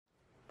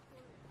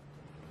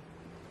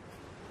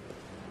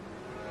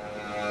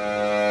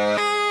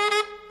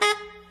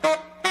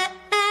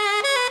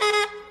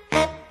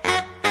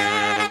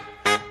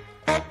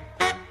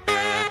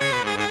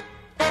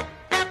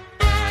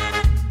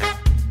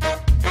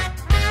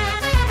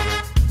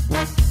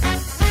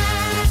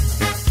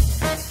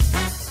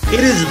It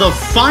is the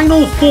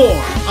final four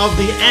of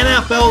the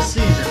NFL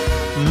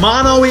season.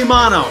 Mano a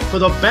mano for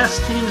the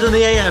best teams in the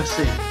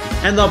AFC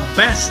and the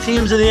best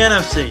teams in the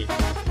NFC.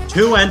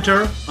 Two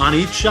enter on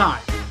each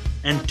side,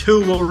 and two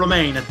will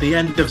remain at the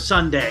end of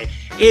Sunday.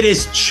 It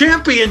is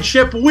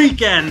championship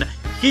weekend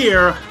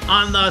here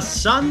on the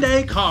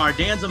Sunday card.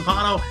 Dan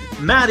Zampano,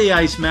 Matty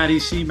Ice, Matty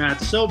C, Matt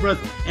Silbreth,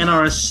 and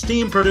our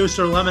esteemed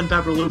producer, Lemon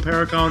Pepper Lou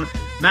Perricone.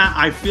 Matt,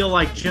 I feel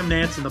like Jim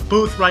Nantz in the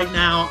booth right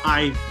now.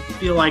 I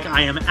feel like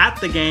I am at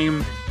the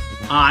game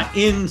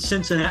in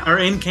Cincinnati or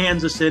in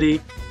Kansas City,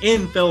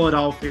 in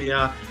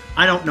Philadelphia.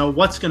 I don't know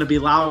what's going to be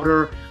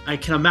louder. I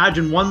can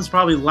imagine one's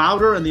probably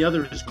louder and the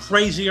other is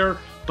crazier,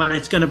 but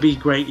it's going to be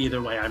great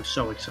either way. I'm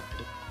so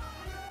excited.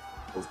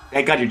 Well,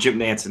 thank God you're Jim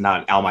Nantz and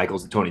not Al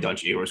Michaels and Tony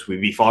Dungy, or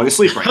we'd be falling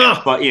asleep right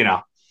now. But,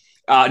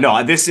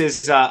 no, this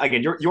is,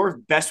 again, your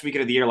best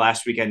weekend of the year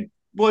last weekend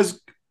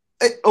was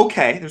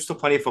okay. There's still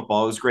plenty of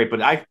football. It was great.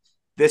 But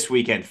this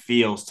weekend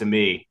feels to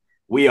me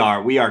we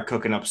are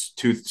cooking up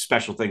two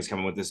special things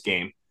coming with this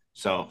game.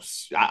 So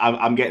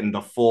I'm getting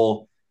the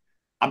full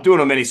 – I'm doing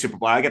a mini Super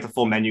Bowl. I get the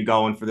full menu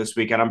going for this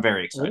weekend. I'm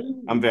very excited.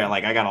 I'm very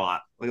I got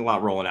a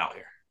lot rolling out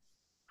here.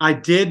 I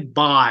did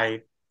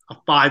buy a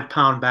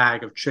 5-pound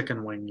bag of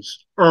chicken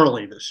wings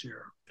early this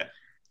year,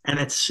 and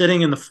it's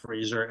sitting in the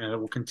freezer, and it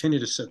will continue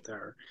to sit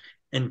there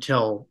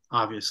until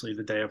obviously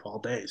the day of all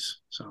days.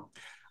 So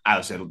I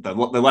would say the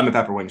lemon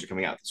pepper wings are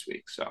coming out this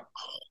week. So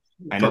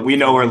I know we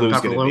know where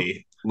Lou's going to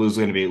be. Lou's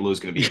going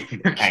to be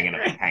hanging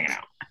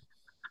out.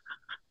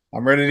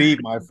 I'm ready to eat,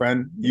 my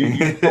friend.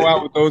 You go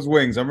out with those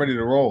wings. I'm ready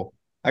to roll.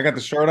 I got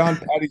the shirt on,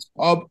 Patty's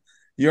Pub.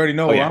 You already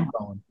know where I'm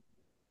going.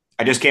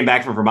 I just came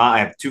back from Vermont. I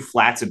have 2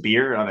 flats of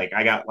beer.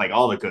 I got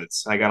all the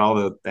goods. I got all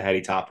the heady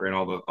topper and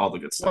all the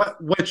good stuff.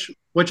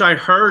 Which I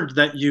heard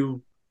that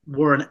you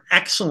were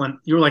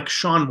you were like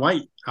Shaun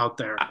White out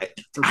there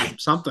or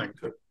something.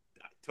 I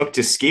took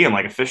to skiing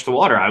like a fish to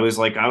water. I was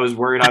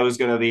worried I was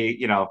going to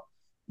be,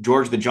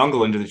 George the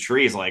Jungle into the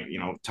trees,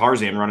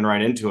 Tarzan running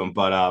right into him.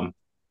 But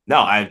no,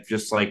 I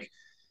just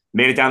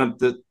made it down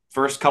the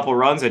first couple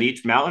runs at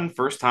each mountain.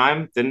 First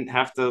time,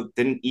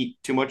 didn't eat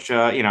too much,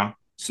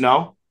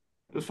 snow.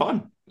 It was fun.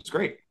 It was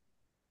great.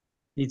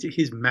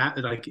 He's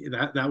mad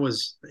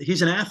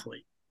he's an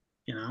athlete,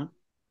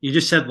 You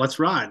just said, let's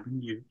ride.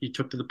 You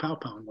took to the pow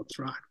and let's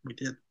ride. We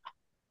did.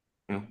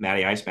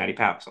 Matty Ice, Matty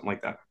Pow, something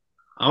like that.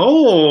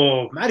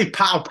 Oh, Matty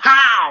Pow.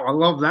 I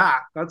love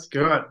that. That's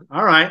good.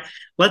 All right.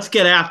 Let's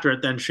get after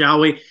it then, shall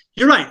we?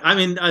 You're right. I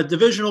mean, a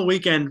divisional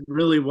weekend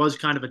really was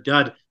kind of a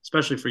dud,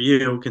 especially for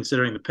you,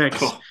 considering the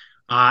picks. And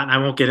I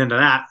won't get into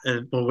that.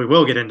 Well, we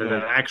will get into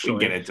that, actually. We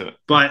can get into it.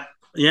 But,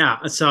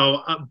 yeah. So,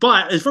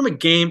 but from a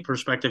game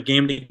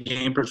to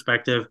game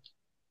perspective,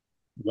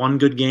 one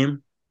good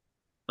game.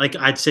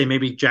 I'd say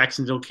maybe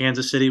Jacksonville,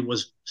 Kansas City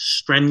was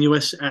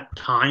strenuous at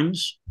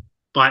times,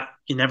 but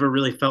you never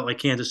really felt like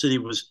Kansas City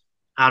was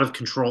out of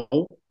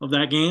control of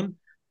that game.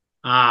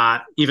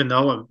 Even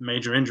though a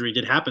major injury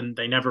did happen,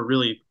 they never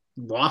really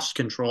lost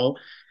control.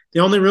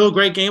 The only real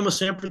great game was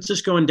San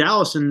Francisco and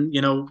Dallas, and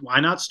why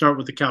not start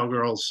with the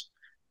Cowgirls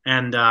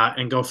and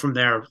go from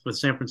there with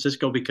San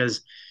Francisco,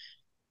 because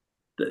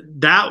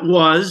that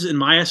was, in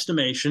my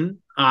estimation,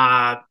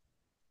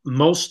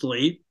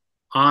 mostly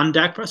on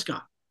Dak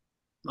Prescott.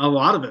 A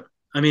lot of it.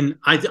 I mean,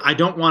 I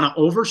don't want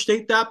to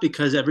overstate that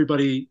because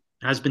everybody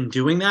has been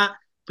doing that,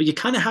 but you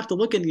kind of have to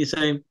look at it and you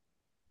say,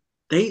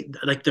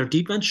 their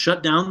defense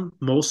shut down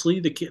mostly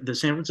the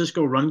San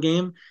Francisco run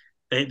game.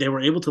 They were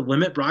able to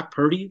limit Brock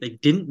Purdy. They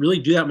didn't really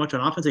do that much on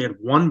offense. They had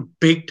one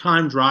big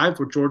time drive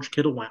where George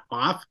Kittle went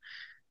off.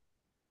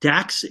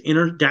 Dak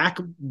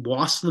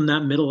lost them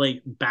that middle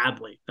 8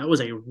 badly. That was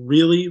a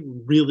really,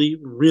 really,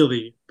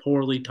 really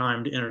poorly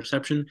timed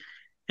interception.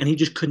 And he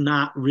just could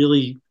not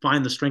really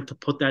find the strength to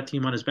put that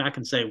team on his back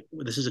and say,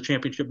 this is a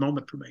championship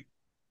moment for me.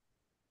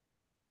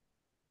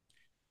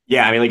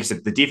 Yeah, I mean, like you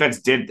said, the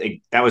defense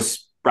that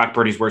was Brock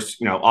Purdy's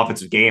worst,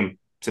 offensive game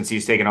since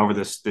he's taken over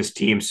this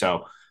team.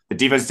 So the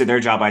defense did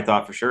their job, I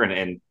thought, for sure.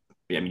 And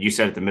I mean, you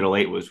said it, the middle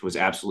 8 was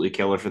absolutely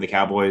killer for the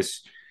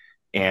Cowboys.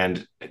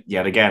 And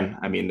yet again,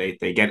 I mean,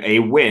 they get a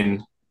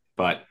win,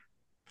 but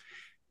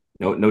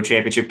no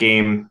championship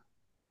game.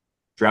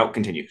 Drought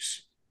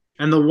continues.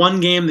 And the one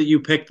game that you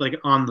picked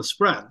on the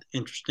spread,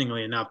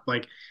 interestingly enough,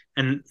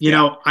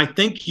 I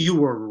think you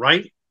were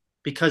right,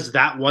 because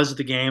that was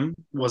the game,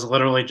 was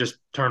literally just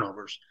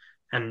turnovers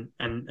and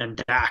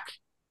Dak,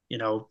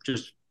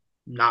 just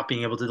not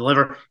being able to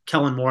deliver.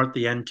 Kellen Moore at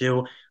the end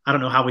too. I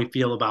don't know how we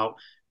feel about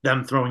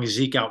them throwing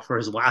Zeke out for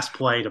his last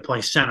play to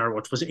play center,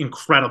 which was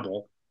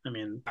incredible. I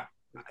mean,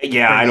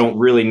 yeah, crazy. I don't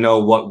really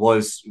know what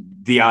was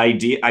the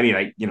idea. I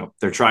mean,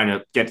 they're trying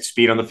to get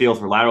speed on the field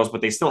for laterals,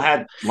 but they still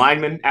had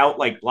linemen out.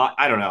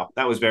 I don't know.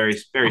 That was very,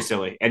 very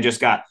silly, and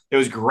it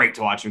was great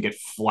to watch him get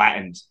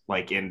flattened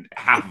in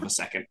half of a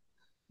second.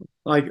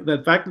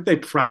 The fact that they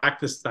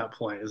practiced that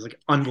play is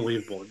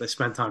unbelievable. They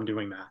spent time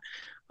doing that.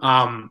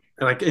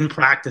 In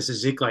practice, is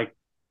Zeke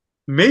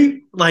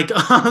me?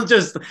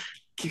 Just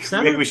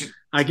maybe we should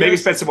maybe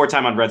spend some more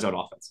time on red zone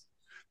offense.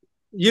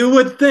 You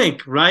would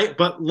think, right?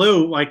 But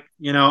Lou, like,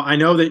 I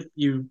know that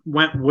you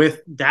went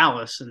with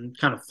Dallas and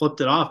kind of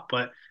flipped it off,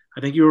 but I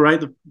think you were right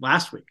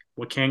last week.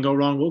 What can go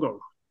wrong will go wrong.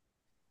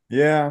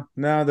 Yeah,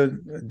 no, the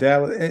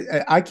Dallas.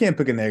 I can't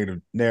pick a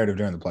negative narrative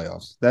during the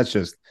playoffs.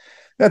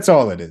 That's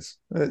all it is.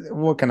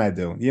 What can I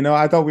do?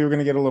 I thought we were going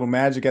to get a little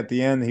magic at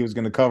the end. He was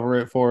going to cover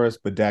it for us,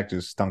 but Dak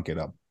just stunk it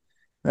up.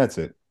 That's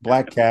it.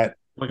 Black Cat.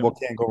 What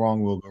can't go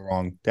wrong will go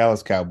wrong.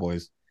 Dallas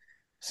Cowboys.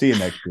 See you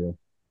next year.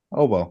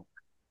 Oh well.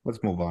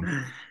 Let's move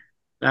on.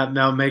 That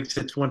now makes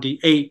it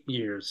 28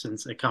 years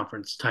since a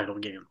conference title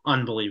game.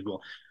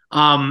 Unbelievable.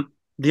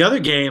 The other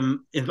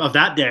game of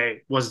that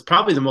day was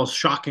probably the most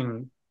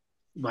shocking,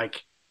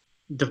 like,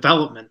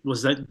 development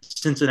was that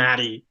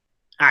Cincinnati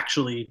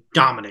actually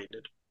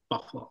dominated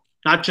Buffalo.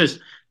 Not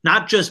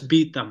just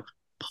beat them,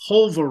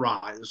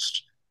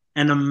 pulverized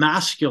and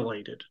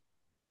emasculated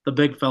the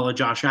big fella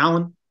Josh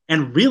Allen,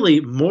 and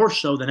really more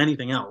so than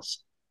anything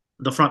else,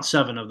 the front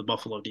seven of the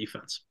Buffalo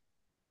defense.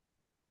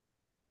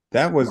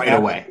 That was right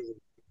away.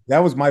 That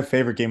was my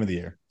favorite game of the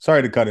year.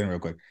 Sorry to cut in real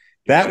quick.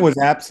 That was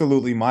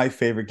absolutely my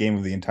favorite game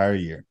of the entire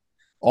year.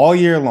 All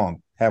year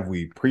long, have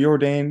we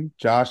preordained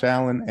Josh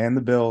Allen and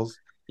the Bills?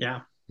 Yeah.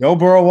 Joe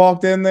Burrow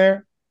walked in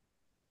there,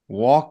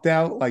 walked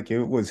out like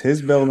it was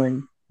his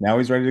building. Now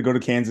he's ready to go to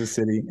Kansas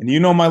City.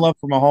 And my love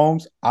for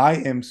Mahomes. I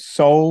am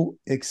so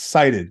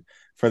excited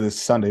for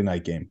this Sunday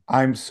night game.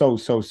 I'm so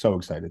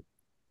excited.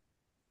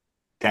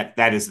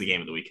 That is the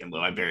game of the weekend, Lou.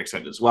 I'm very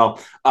excited as well.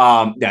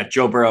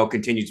 Joe Burrow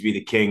continues to be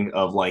the king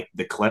of like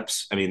the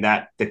clips. I mean,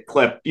 the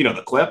clip,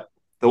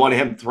 the one of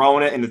him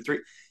throwing it in the three.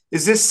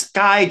 Is this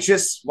guy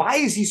why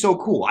is he so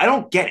cool? I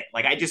don't get it.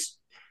 Like,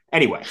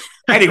 anyway,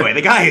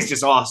 the guy is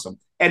just awesome.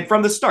 And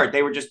from the start,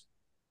 they were just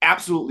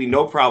absolutely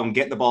no problem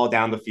getting the ball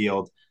down the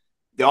field.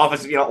 The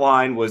offensive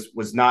line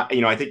was not,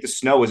 I think the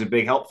snow was a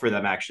big help for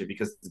them actually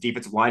because the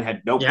defensive line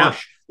had no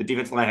push. The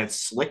defensive line had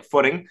slick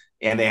footing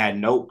and they had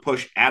no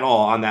push at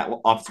all on that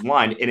offensive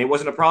line. And it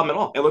wasn't a problem at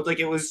all. It looked like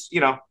it was,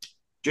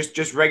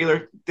 just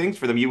regular things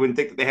for them. You wouldn't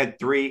think that they had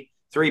three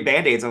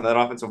Band-Aids on that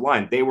offensive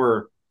line. They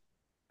were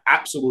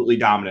absolutely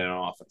dominant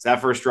on offense.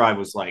 That first drive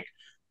was like,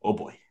 oh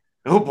boy,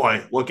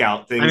 look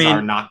out. Things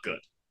are not good.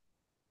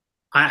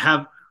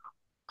 I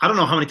don't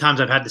know how many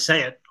times I've had to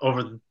say it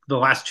over the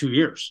last 2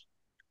 years.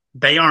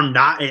 They are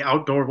not an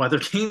outdoor weather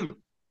team.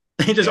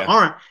 They just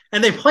aren't.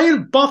 And they play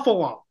in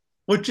Buffalo,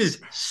 which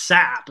is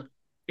sad.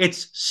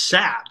 It's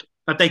sad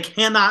that they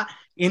cannot,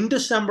 in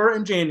December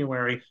and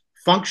January,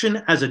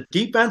 function as a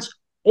defense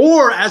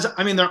or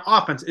their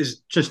offense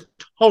is just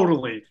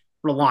totally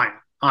reliant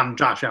on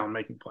Josh Allen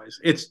making plays.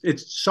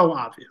 It's so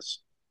obvious.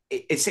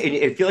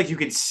 I feel like you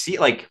could see,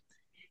 like,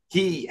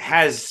 he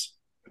has,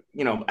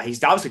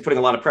 he's obviously putting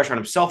a lot of pressure on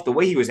himself. The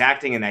way he was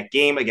acting in that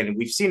game, again, and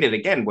we've seen it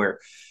again, where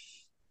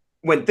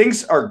when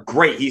things are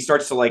great, he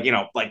starts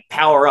to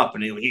power up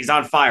and he's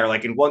on fire.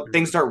 Like, and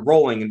things start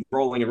rolling and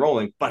rolling and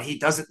rolling, but he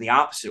does it the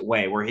opposite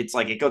way where it's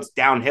like it goes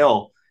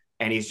downhill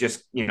and he's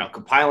just,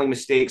 compiling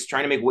mistakes,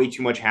 trying to make way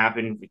too much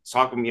happen.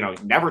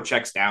 Never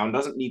checks down,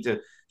 doesn't need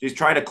to, he's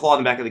trying to claw in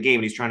the back of the game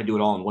and he's trying to do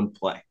it all in one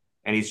play.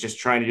 And he's just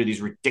trying to do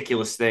these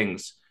ridiculous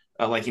things.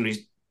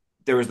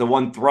 There was the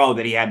one throw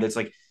that he had that's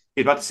like,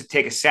 he's about to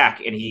take a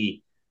sack and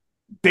he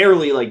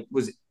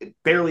was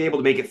barely able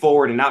to make it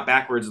forward and not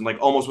backwards and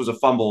almost was a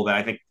fumble that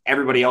I think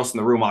everybody else in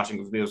the room watching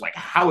with me was like,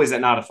 how is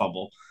that not a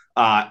fumble?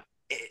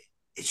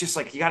 It's just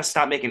like, you got to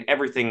stop making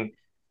everything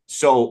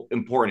so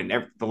important.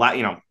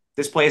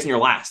 This play isn't your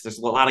last. There's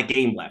a lot of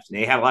game left and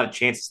they had a lot of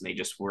chances and they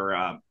just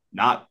were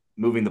not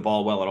moving the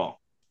ball well at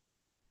all.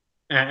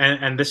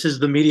 And this is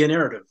the media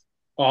narrative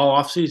all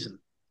off season.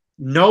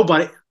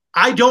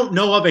 I don't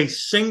know of a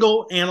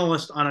single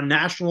analyst on a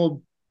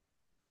national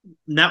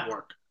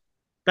network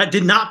that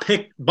did not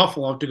pick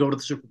Buffalo to go to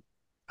the Super Bowl.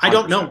 100%. I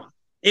don't know.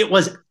 It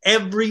was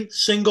every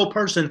single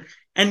person.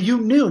 And you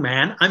knew,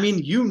 man.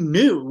 You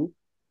knew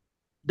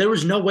there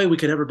was no way we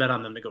could ever bet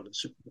on them to go to the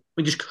Super Bowl.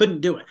 We just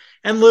couldn't do it.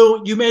 And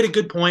Lou, you made a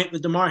good point. The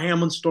DeMar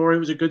Hamlin story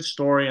was a good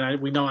story.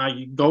 And we know how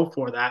you go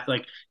for that.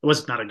 Like, it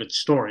was not a good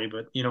story,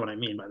 but you know what I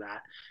mean by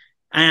that.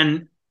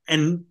 And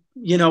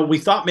we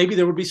thought maybe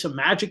there would be some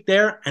magic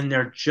there, and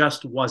there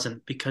just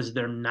wasn't because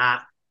they're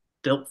not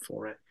built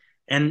for it.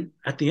 And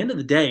at the end of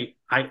the day,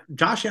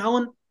 Josh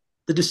Allen,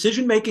 the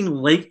decision-making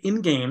late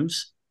in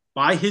games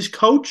by his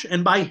coach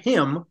and by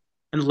him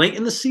and late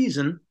in the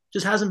season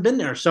just hasn't been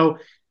there. So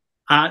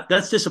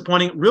that's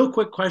disappointing. Real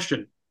quick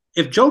question.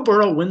 If Joe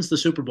Burrow wins the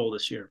Super Bowl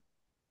this year,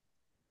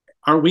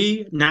 are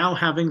we now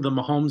having the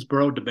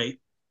Mahomes-Burrow debate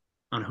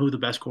on who the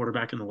best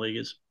quarterback in the league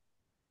is?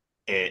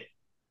 Okay.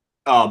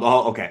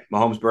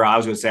 Mahomes Burrow. I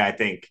was going to say, I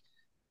think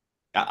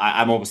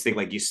I'm almost thinking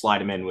like you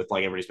slide him in with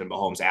like everybody's been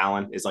Mahomes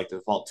Allen is like the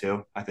default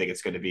too. I think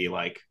it's going to be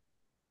like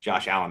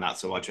Josh Allen, not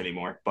so much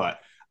anymore. But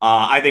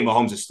I think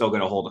Mahomes is still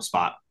going to hold a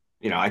spot.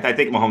 I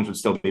think Mahomes would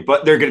still be,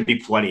 but there are going to be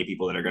plenty of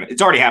people that are going to.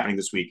 It's already happening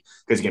this week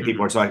because again,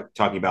 people are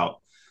talking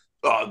about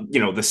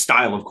the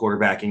style of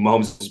quarterbacking.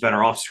 Mahomes is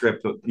better off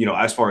script, but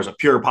as far as a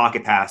pure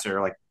pocket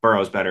passer, like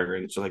Burrow's better,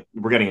 and so like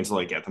we're getting into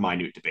the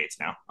minute debates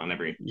now on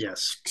every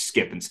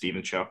Skip and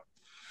Steven show.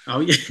 Oh,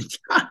 yeah.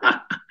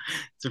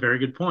 It's a very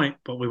good point,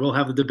 but we will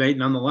have the debate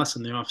nonetheless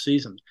in the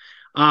offseason.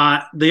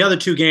 The other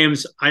two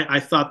games, I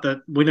thought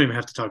that we don't even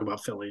have to talk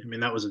about Philly. I mean,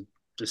 that was a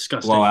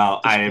disgusting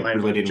Blowout. I display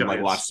really by the didn't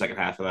like watch the Giants. second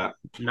half of that.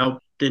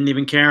 Nope, didn't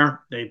even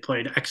care. They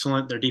played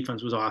excellent. Their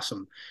defense was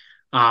awesome.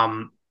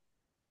 Um,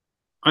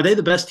 are they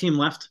the best team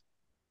left?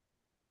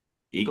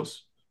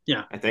 Eagles.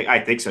 Yeah, I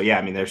think so. Yeah,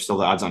 I mean they're still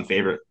the odds-on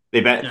favorite.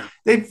 yeah,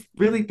 They've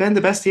really been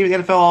the best team in the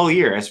NFL all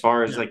year as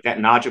far as yeah. like that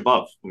notch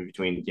above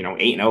between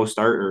 8-0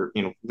 start or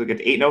look at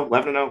 8-0,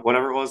 11-0,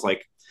 whatever it was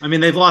like. I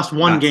mean, they've lost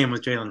one Nuts. game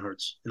with Jalen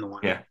Hurts in the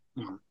lineup.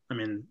 Yeah. I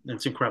mean,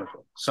 it's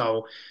incredible.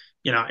 So,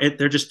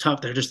 they're just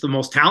tough. They're just the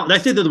most talented.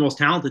 I say they're the most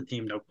talented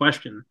team, no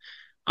question.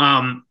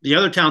 The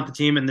other talented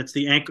team, and it's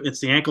the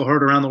ankle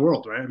herd around the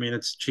world, right? I mean,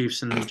 it's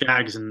Chiefs and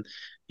Jags, and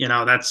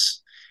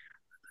that's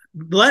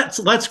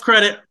let's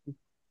credit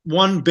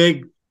one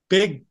big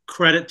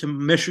credit to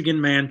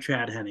Michigan man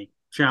Chad Henne,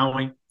 shall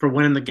we, for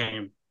winning the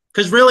game?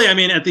 Because really, I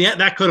mean, at the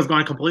end, that could have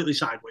gone completely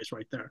sideways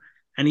right there,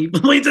 and he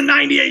leads a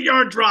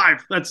 98-yard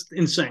drive. That's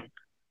insane.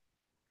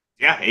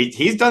 Yeah,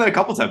 he's done it a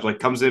couple times. Like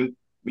comes in,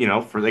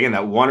 for again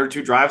that one or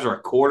two drives or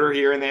a quarter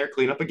here and there,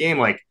 clean up a game.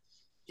 Like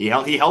he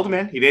held him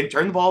in. He didn't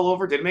turn the ball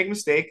over, didn't make a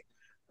mistake.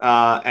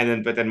 But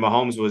then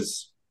Mahomes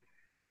was.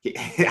 I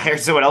heard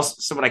someone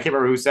I can't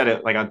remember who said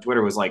it, like on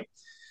Twitter, was like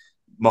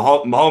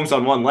Mahomes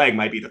on one leg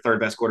might be the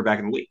third best quarterback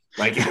in the league.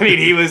 Like I mean,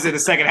 he was in the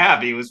second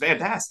half. He was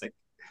fantastic.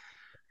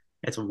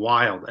 It's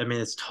wild. I mean,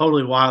 it's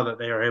totally wild that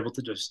they are able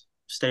to just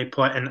stay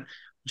put. And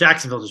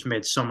Jacksonville just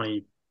made so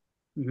many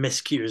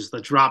miscues. The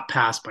drop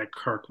pass by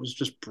Kirk was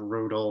just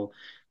brutal.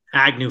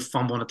 Agnew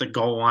fumbling at the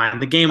goal line.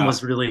 The game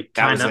was really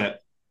kind of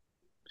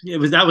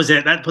that was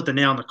it. That put the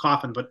nail in the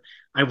coffin, but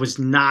I was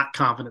not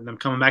confident in them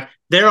coming back.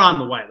 They're on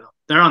the way though.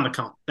 They're on the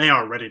come. They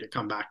are ready to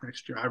come back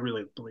next year. I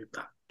really believe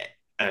that.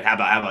 How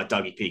about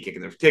Dougie P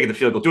kicking the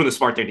field goal, doing the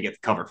smart thing to get the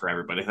cover for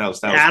everybody. That was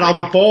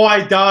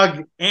boy,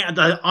 Doug, and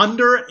the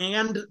under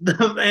and the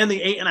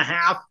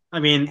 8.5. I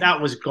mean, that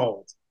was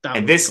gold.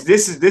 This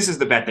is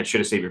the bet that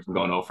should have saved you from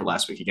going over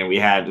last week. Again, we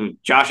had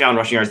Josh Allen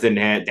rushing yards didn't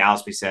hit.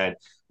 Dallas, we said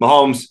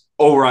Mahomes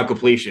over on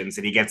completions,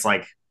 and he gets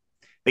I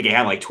think he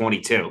had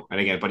 22. And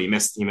again, but he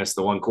missed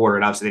the one quarter,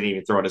 and obviously they didn't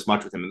even throw it as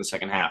much with him in the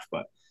second half.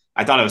 But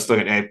I thought it was still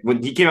good.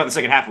 When he came out in the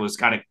second half, it was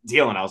kind of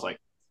dealing. I was like,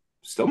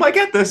 still might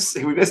get this.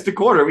 We missed a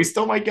quarter. We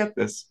still might get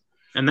this.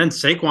 And then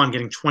Saquon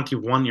getting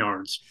 21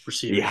 yards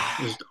receiving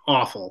is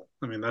awful.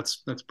 I mean,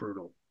 that's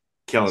brutal.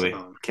 Killing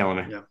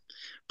me. Yeah,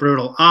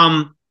 brutal.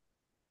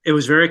 It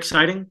was very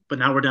exciting, but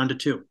now we're down to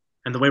 2.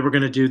 And the way we're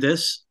going to do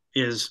this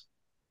is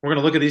we're going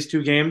to look at these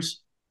 2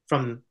 games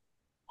from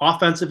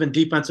offensive and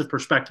defensive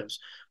perspectives.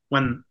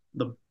 And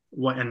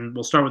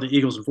we'll start with the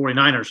Eagles and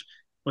 49ers.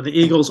 When the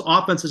Eagles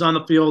offense is on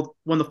the field,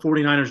 when the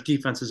 49ers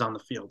defense is on the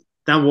field.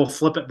 Then we'll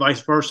flip it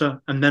vice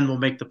versa, and then we'll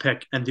make the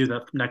pick and do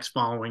the next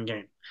following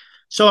game.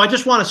 So I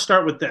just want to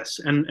start with this,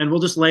 and we'll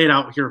just lay it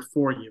out here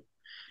for you.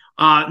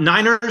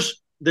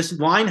 Niners, this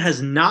line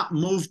has not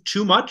moved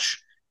too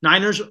much.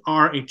 Niners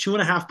are a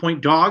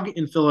 2.5-point dog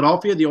in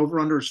Philadelphia. The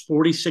over-under is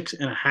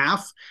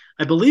 46.5.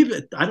 I believe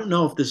I don't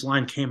know if this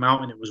line came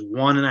out and it was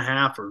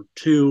 1.5 or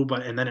 2,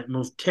 and then it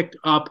ticked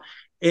up.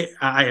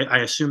 I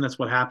assume that's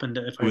what happened,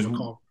 if I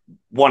recall.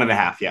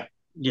 1.5, yeah.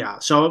 Yeah,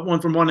 so it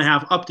went from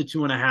 1.5 up to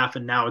 2.5,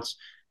 and now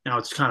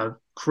it's kind of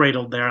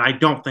cradled there. And I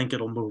don't think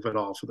it'll move at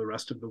all for the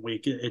rest of the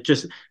week. It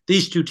just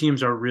these 2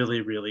 teams are really,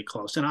 really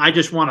close. And I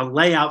just want to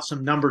lay out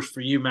some numbers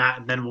for you, Matt,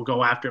 and then we'll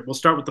go after it. We'll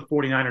start with the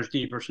 49ers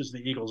D versus the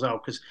Eagles O,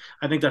 because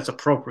I think that's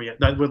appropriate.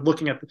 That we're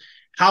looking at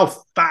how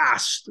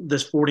fast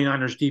this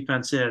 49ers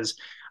defense is.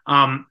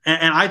 And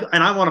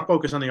I want to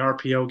focus on the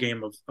RPO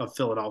game of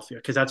Philadelphia,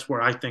 because that's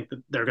where I think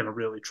that they're going to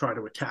really try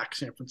to attack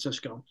San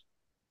Francisco.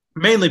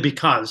 Mainly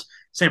because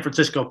San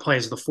Francisco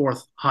plays the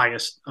 4th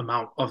highest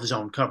amount of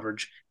zone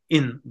coverage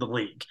in the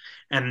league.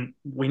 And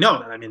we know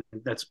that. I mean,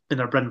 that's been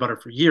their bread and butter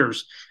for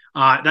years.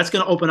 That's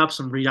going to open up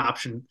some read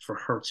option for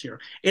Hurts here.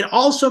 It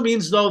also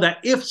means, though, that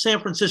if San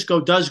Francisco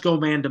does go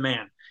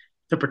man-to-man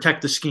to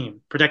protect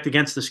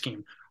against the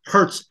scheme,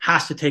 Hurts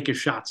has to take his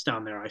shots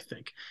down there, I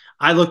think.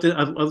 I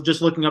was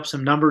just looking up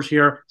some numbers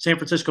here. San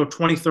Francisco,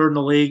 23rd in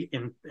the league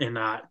in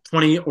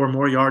 20 or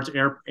more yards,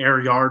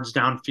 air yards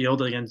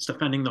downfield against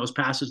defending those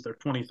passes. They're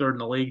 23rd in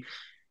the league.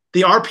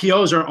 The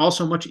RPOs are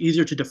also much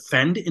easier to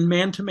defend in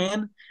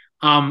man-to-man,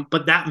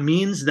 but that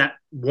means that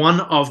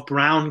one of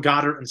Brown,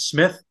 Goddard, and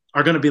Smith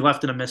are going to be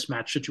left in a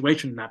mismatch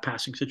situation in that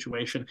passing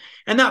situation.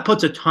 And that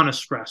puts a ton of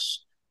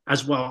stress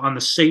as well on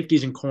the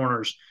safeties and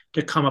corners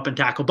to come up and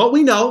tackle. But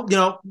we know,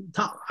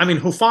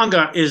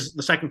 Hufanga is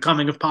the second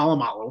coming of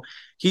Polamalu.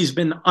 He's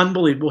been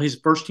unbelievable. He's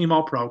first team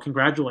All-Pro.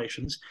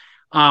 Congratulations.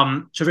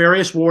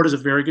 Charvarius Ward is a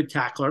very good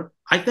tackler.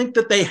 I think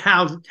that they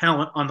have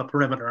talent on the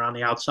perimeter, on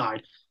the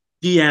outside,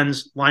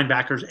 DNs,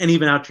 linebackers, and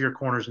even out to your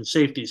corners and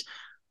safeties.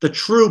 The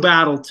true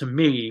battle to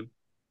me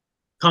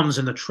comes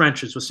in the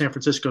trenches with San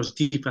Francisco's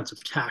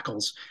defensive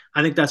tackles.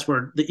 I think that's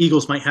where the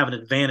Eagles might have an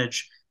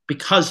advantage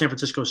because San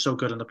Francisco is so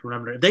good on the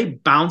perimeter. If they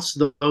bounce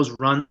those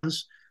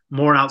runs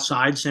more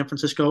outside San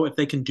Francisco, if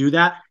they can do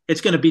that,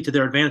 it's going to be to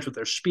their advantage with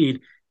their speed.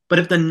 But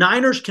if the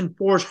Niners can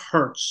force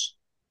Hurts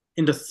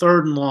into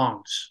 3rd and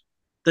longs,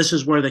 this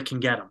is where they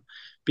can get him,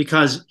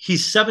 because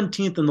he's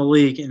 17th in the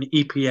league in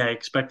EPA,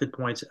 expected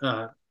points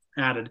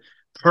added,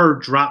 per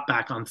drop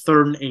back on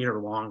 3rd and 8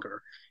 or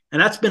longer.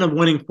 And that's been a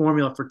winning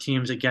formula for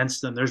teams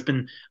against them. There's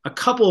been a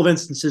couple of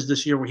instances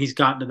this year where he's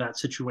gotten to that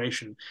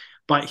situation,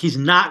 but he's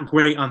not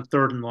great on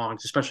 3rd and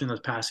longs, especially in those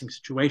passing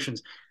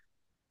situations.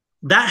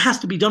 That has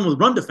to be done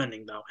with run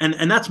defending, though.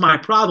 And that's my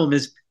problem,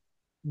 is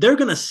they're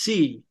going to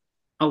see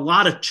a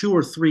lot of 2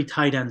 or 3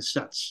 tight end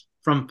sets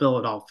from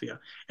Philadelphia.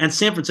 And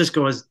San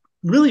Francisco has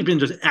really been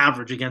just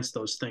average against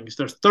those things.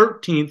 They're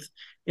 13th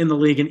in the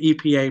league in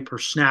EPA per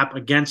snap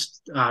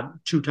against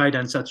 2 tight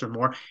end sets or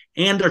more,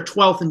 and they're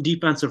 12th in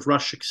defensive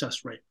rush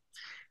success rate.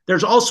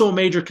 There's also a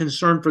major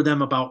concern for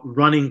them about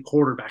running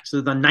quarterbacks.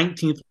 They're the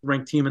 19th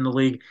ranked team in the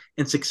league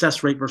in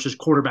success rate versus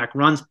quarterback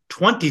runs,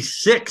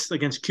 26th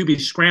against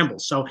QB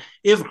scrambles. So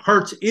if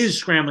Hurts is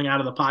scrambling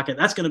out of the pocket,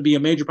 that's going to be a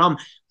major problem.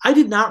 I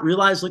did not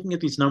realize, looking at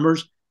these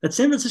numbers, that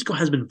San Francisco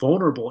has been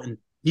vulnerable in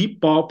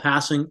deep ball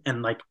passing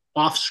and like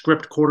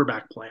off-script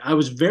quarterback play. I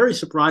was very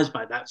surprised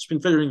by that,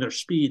 considering their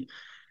speed.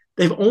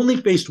 They've only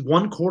faced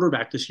one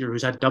quarterback this year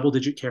who's had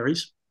double-digit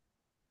carries.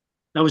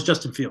 That was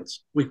Justin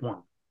Fields, week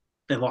 1.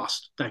 They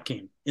lost that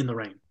game in the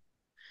rain.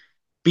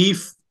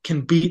 Beef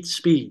can beat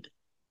speed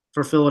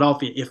for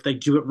Philadelphia if they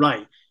do it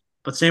right,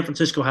 but San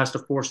Francisco has to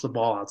force the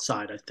ball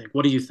outside, I think.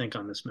 What do you think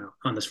on this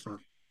front?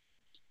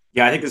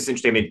 Yeah, I think this is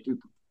interesting. I mean,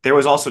 there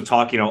was also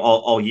talk,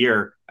 all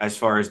year as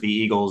far as the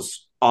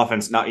Eagles'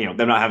 offense, them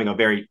not having a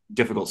very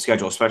difficult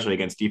schedule, especially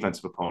against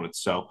defensive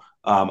opponents. So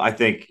I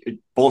think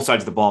both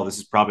sides of the ball, this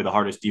is probably the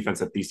hardest defense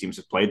that these teams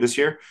have played this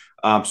year.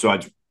 So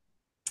it's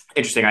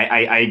interesting.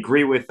 I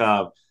agree with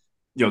the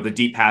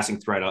deep passing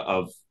threat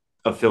of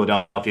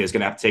Philadelphia is going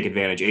to have to take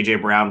advantage.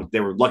 AJ Brown, they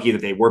were lucky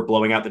that they were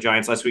blowing out the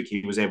Giants last week.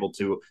 He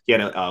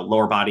had a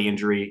lower body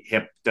injury,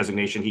 hip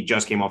designation. He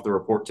just came off the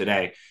report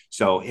today.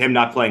 So him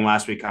not playing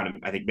last week kind of,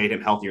 I think, made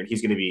him healthier. And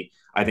he's going to be,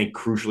 I think,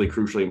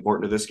 crucially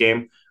important to this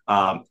game.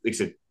 Like I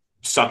said,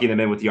 sucking them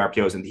in with the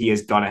RPOs, and he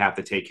is going to have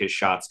to take his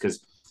shots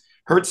because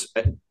Hurts,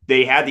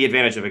 they had the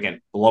advantage of,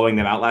 again, blowing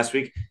them out last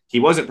week. He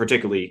wasn't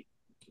particularly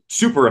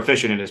super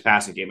efficient in his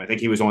passing game. I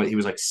think he was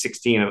like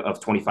 16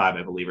 of 25,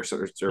 I believe, or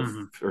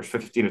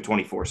 15 of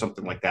 24,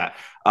 something like that.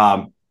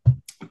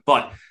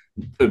 But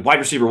the wide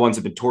receiver ones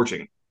have been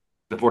torching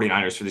the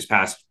 49ers for these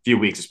past few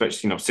weeks,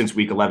 especially, since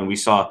week 11. We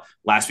saw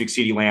last week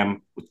CeeDee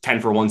Lamb with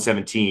 10 for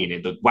 117.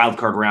 And the wild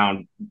card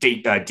round,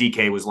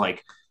 DK was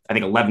like, I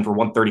think 11 for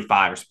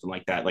 135 or something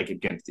like that. Like,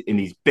 again, in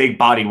these big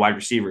bodied wide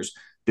receivers,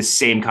 the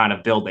same kind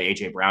of build that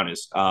AJ Brown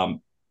is. But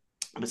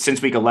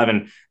since week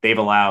 11, they've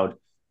allowed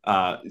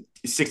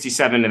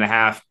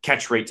 67.5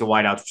 catch rate to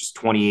wideouts, which is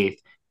 28th,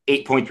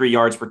 8.3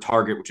 yards per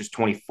target, which is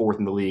 24th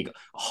in the league,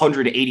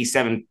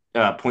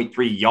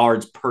 187.3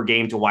 yards per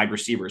game to wide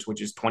receivers,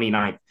 which is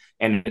 29th,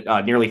 and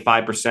nearly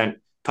 5%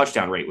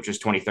 touchdown rate, which is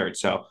 23rd.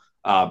 So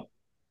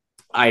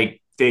I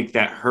think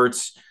that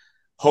Hurts,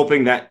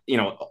 hoping that,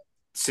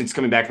 since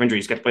coming back from injury,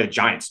 he's got to play the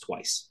Giants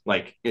twice.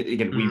 Like,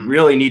 again, we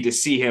really need to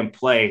see him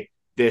play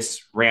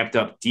this ramped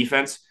up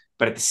defense,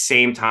 but at the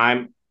same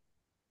time,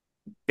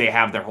 they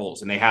have their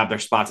holes and they have their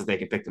spots that they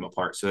can pick them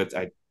apart. So it's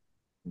a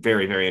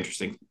very, very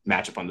interesting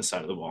matchup on this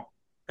side of the ball.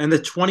 And the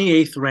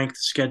 28th ranked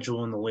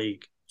schedule in the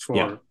league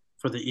for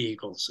the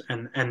Eagles.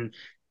 And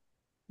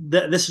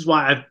this is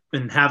why I've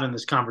been having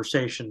this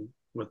conversation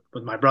with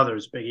my brother,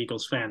 who's a big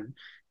Eagles fan,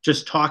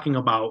 just talking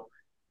about,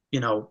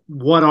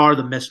 what are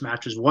the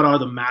mismatches? What are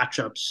the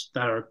matchups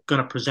that are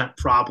going to present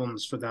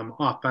problems for them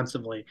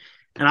offensively?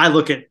 And I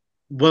look at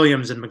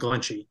Williams and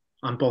McGlinchey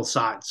on both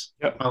sides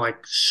are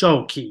like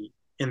so key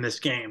in this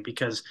game,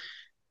 because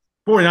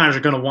 49ers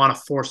are going to want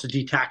to force the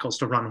D tackles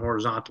to run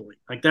horizontally.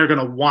 Like, they're going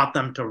to want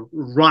them to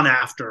run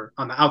after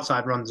on the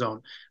outside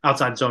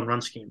zone run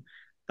scheme.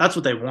 That's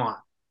what they want.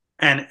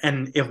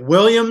 And if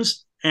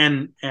Williams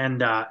and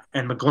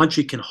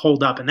McGlinchey can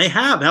hold up, and they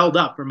have held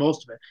up for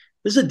most of it,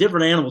 this is a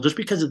different animal just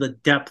because of the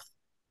depth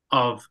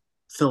of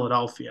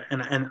Philadelphia.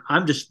 And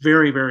I'm just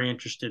very, very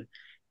interested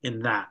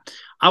in that.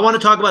 I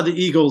want to talk about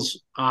the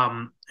Eagles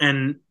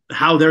and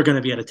how they're going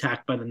to be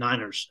attacked by the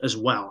Niners as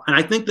well. And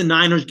I think the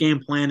Niners game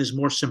plan is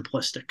more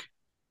simplistic,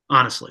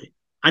 honestly.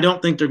 I don't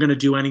think they're going to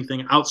do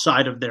anything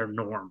outside of their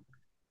norm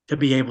to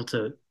be able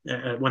to,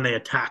 when they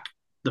attack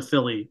the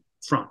Philly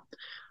front.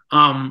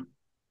 And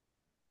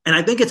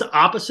I think it's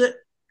opposite,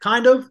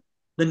 kind of.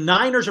 The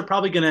Niners are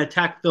probably going to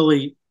attack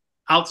Philly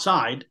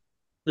outside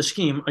the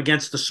scheme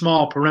against the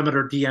small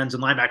perimeter DNs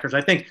and linebackers.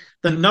 I think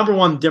the number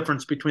one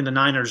difference between the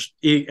Niners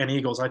and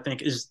Eagles, I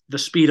think, is the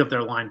speed of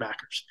their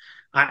linebackers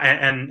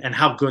and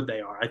how good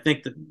they are. I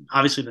think that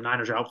obviously the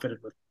Niners are outfitted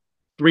with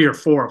 3 or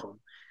 4 of them.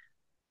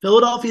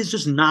 Philadelphia is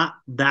just not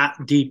that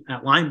deep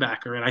at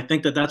linebacker, and I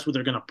think that that's what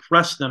they're going to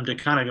press them to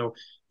kind of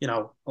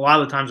go, a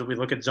lot of the times when we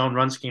look at zone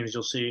run schemes,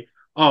 you'll see,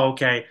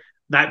 okay,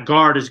 that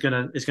guard is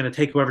gonna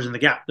take whoever's in the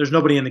gap. There's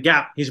nobody in the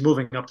gap. He's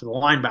moving up to the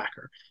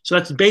linebacker. So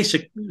that's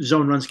basic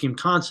zone run scheme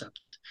concept.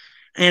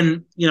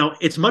 And,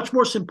 it's much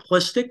more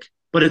simplistic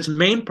But its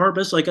main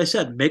purpose, like I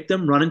said, make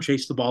them run and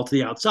chase the ball to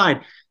the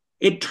outside.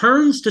 It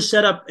turns to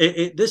set up.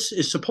 This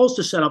is supposed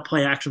to set up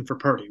play action for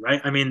Purdy,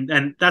 right? I mean,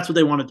 and that's what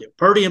they want to do.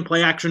 Purdy and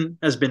play action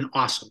has been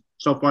awesome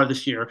so far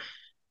this year.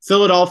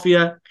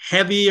 Philadelphia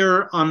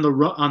heavier on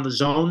the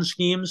zone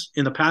schemes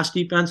in the pass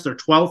defense. They're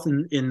 12th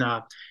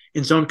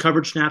in zone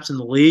coverage snaps in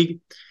the league.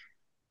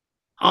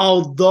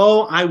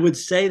 Although I would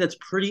say that's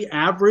pretty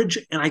average,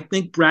 and I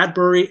think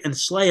Bradbury and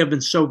Slay have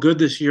been so good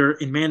this year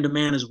in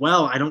man-to-man as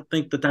well. I don't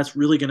think that that's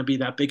really going to be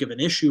that big of an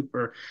issue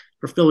for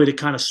Philly to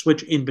kind of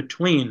switch in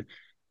between.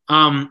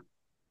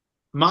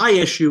 My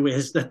issue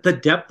is that the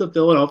depth of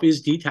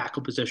Philadelphia's D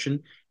tackle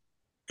position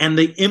and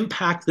the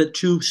impact that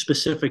two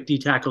specific D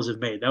tackles have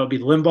made. That would be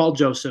Linval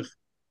Joseph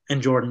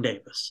and Jordan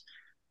Davis.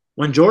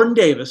 When Jordan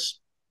Davis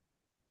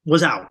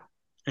was out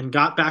and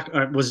got back,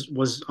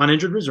 was on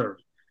injured reserve,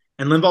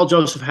 and Linval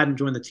Joseph hadn't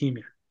joined the team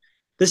yet,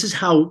 this is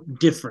how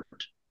different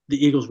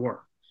the Eagles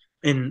were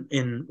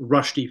in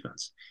rush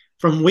defense.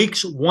 From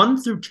weeks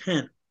 1 through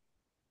 10,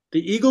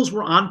 the Eagles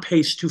were on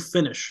pace to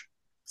finish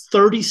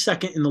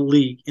 32nd in the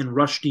league in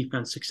rush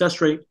defense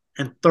success rate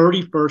and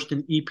 31st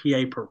in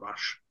EPA per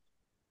rush.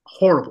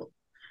 Horrible.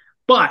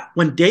 But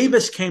when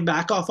Davis came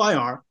back off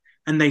IR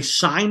and they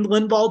signed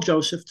Linval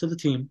Joseph to the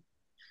team,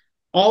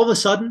 all of a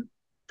sudden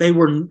they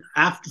were,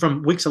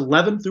 from weeks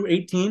 11 through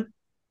 18,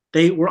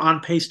 they were on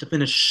pace to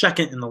finish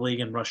second in the league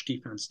in rush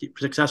defense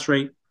success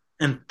rate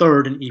and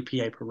third in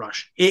EPA per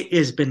rush. It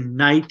has been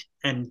night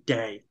and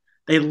day.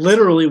 They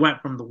literally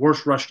went from the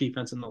worst rush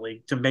defense in the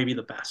league to maybe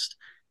the best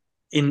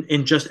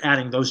in just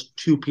adding those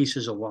two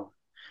pieces alone.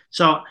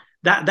 So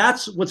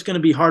that's what's going to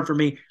be hard for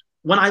me.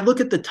 When I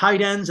look at the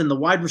tight ends and the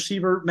wide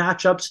receiver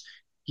matchups,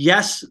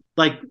 yes,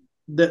 like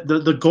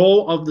the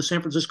goal of the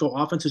San Francisco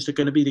offense is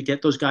going to be to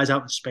get those guys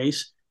out in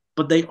space,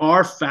 but they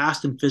are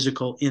fast and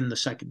physical in the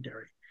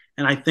secondary.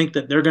 And I think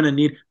that they're going to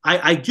need –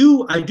 I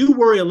do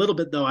worry a little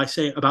bit, though, I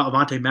say, about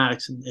Avonte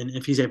Maddox and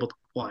if he's able to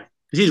play.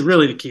 Because he's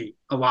really the key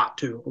a lot,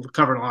 too,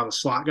 covering a lot of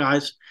slot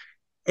guys.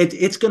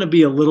 It's going to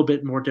be a little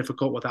bit more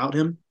difficult without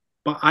him.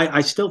 But I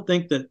still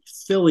think that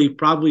Philly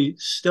probably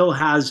still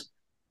has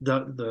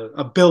the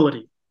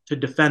ability to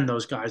defend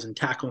those guys and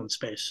tackle in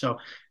space. So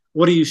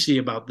what do you see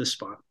about this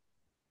spot?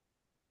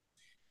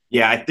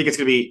 Yeah, I think it's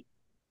going to be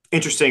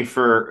interesting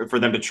for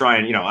them to try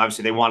and,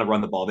 obviously they want to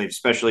run the ball. They've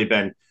especially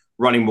been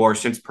running more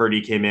since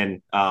Purdy came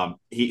in.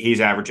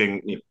 He's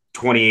averaging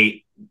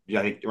 28,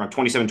 I think around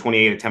 27,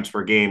 28 attempts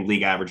per game.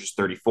 League average is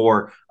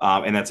 34.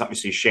 And that's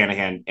obviously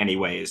Shanahan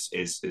anyway is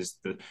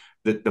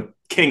the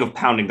king of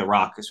pounding the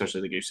rock,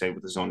 especially like you say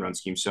with the zone run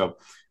scheme. So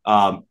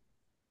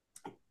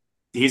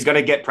he's going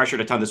to get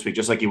pressured a ton this week,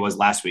 just like he was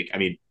last week. I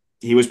mean,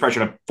 he was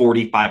pressured on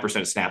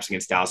 45% of snaps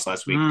against Dallas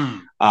last week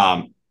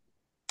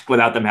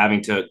without them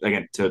having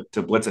to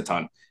blitz a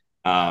ton.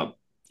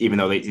 Even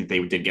though they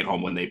did get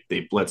home when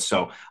they blitzed.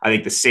 So I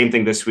think the same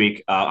thing this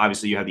week.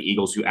 Obviously, you have the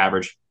Eagles who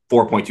average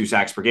 4.2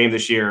 sacks per game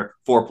this year,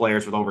 4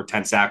 players with over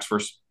 10 sacks,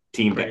 first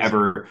team to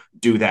ever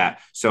do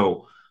that.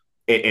 So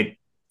it's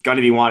going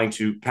to be wanting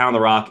to pound the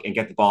rock and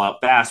get the ball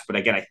out fast. But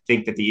again, I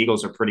think that the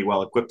Eagles are pretty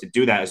well equipped to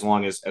do that as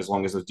long as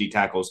those D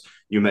tackles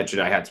you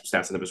mentioned. I had some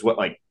stats on them as well,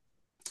 like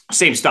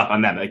same stuff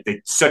on them. Like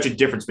they're such a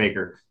difference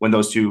maker when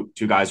those two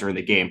guys are in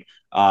the game.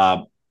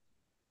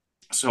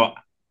 So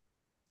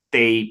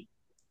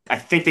I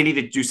think they need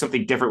to do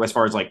something different as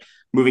far as like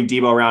moving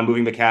Debo around,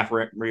 moving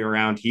McCaffrey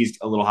around. He's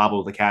a little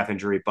hobbled with a calf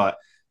injury, but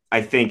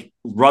I think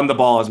run the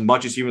ball as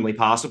much as humanly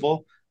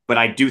possible. But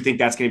I do think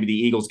that's going to be the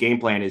Eagles' game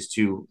plan is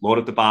to load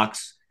up the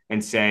box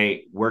and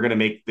say, we're going to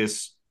make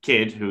this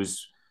kid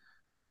who's,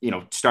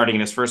 starting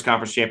in his first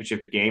conference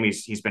championship game.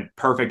 He's been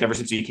perfect ever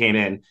since he came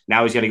in.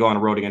 Now he's got to go on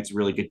a road against a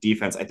really good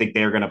defense. I think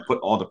they're going to put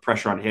all the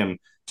pressure on him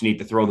to need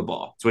to throw the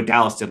ball. It's what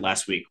Dallas did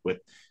last week with,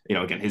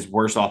 again, his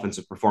worst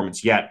offensive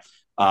performance yet.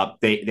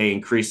 They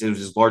increased, it was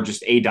his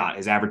largest ADOT,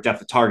 his average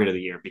depth of target of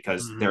the year,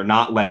 because they're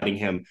not letting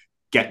him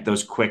get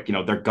those quick,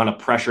 they're going to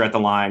pressure at the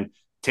line,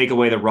 take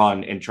away the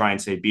run and try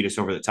and say, beat us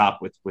over the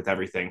top with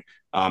everything.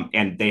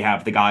 And they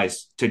have the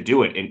guys to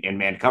do it in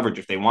man coverage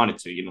if they wanted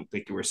to,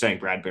 like you were saying,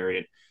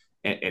 Bradbury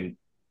and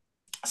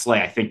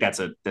Slay. I think that's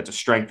a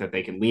strength that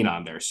they can lean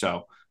on there.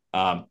 So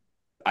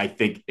I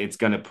think it's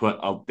going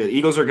to the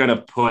Eagles are going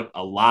to put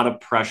a lot of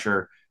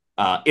pressure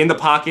in the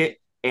pocket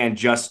and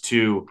just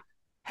to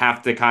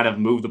have to kind of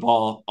move the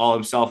ball all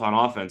himself on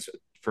offense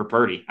for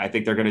Purdy. I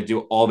think they're going to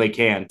do all they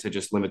can to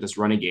just limit this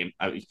running game.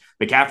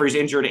 McCaffrey's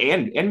injured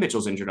and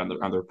Mitchell's injured on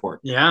the report.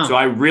 Yeah. So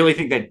I really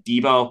think that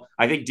Debo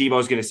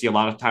is going to see a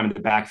lot of time in the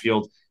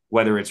backfield,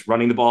 whether it's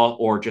running the ball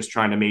or just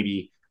trying to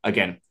maybe,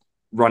 again,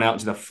 run out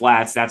into the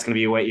flats. That's going to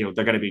be a way,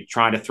 they're going to be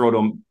trying to throw to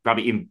him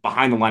probably even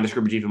behind the line of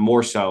scrimmage, even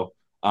more so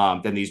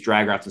than these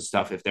drag routes and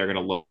stuff if they're going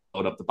to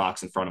load up the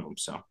box in front of them.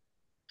 So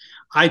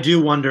I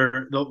do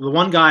wonder, the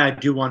one guy I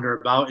do wonder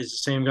about is the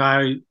same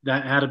guy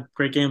that had a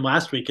great game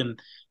last week, and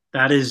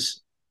that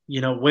is,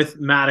 with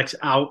Maddox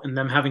out and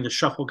them having to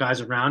shuffle guys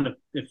around,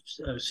 if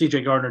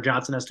CJ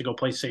Gardner-Johnson has to go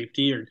play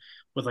safety or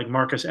with like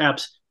Marcus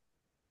Epps,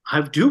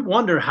 I do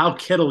wonder how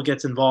Kittle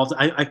gets involved.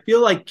 I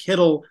feel like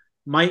Kittle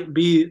might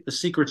be the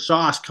secret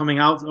sauce coming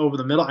out over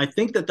the middle. I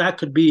think that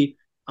could be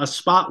a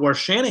spot where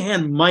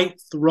Shanahan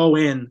might throw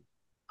in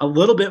a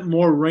little bit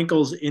more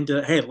wrinkles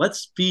into, hey,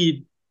 let's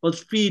feed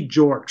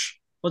George.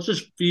 Let's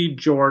just feed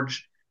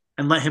George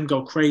and let him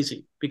go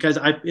crazy, because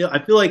I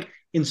feel like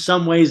in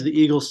some ways the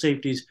Eagles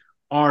safeties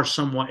are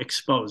somewhat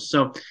exposed.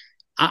 So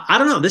I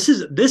don't know. This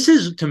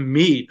is to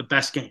me the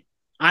best game.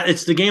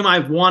 It's the game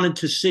I've wanted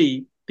to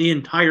see the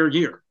entire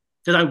year,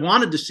 because I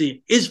wanted to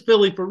see, is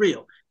Philly for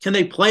real? Can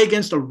they play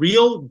against a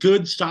real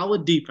good,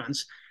 solid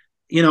defense?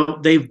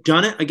 They've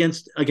done it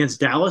against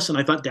Dallas, and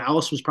I thought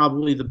Dallas was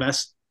probably the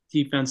best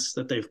defense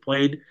that they've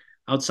played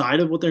outside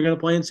of what they're going to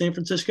play in San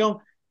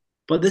Francisco.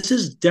 But this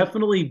is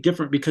definitely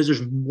different because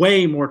there's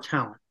way more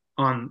talent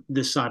on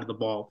this side of the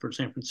ball for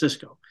San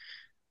Francisco.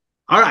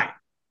 All right.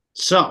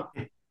 So,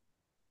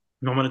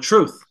 moment of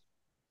truth.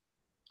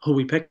 Who are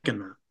we picking,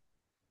 man?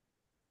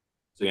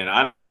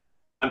 So,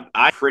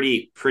 I'm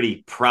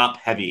pretty prop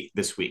heavy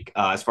this week.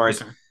 As far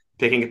as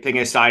picking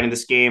a side in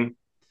this game,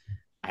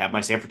 I have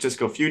my San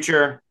Francisco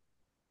future,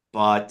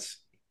 but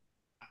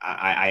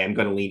I am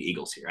going to lean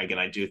Eagles here. Again,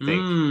 I do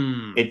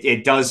think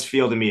it does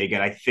feel to me,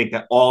 again, I think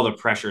that all the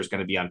pressure is going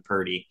to be on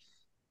Purdy,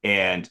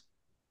 and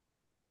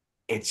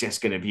it's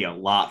just going to be a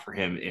lot for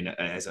him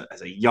as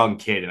a young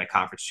kid in a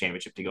conference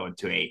championship to go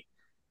into a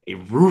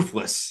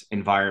ruthless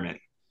environment.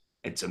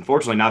 It's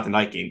unfortunately not the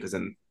night game, because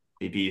then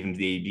they'd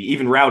be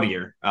even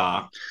rowdier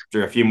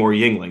after a few more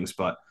Yinglings.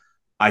 But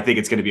I think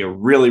it's going to be a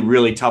really,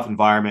 really tough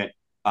environment.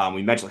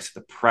 We mentioned the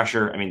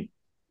pressure. I mean,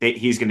 they're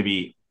going to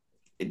be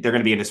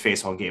in his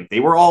face all game. They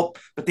were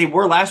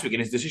last week, and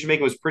his decision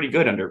making was pretty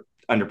good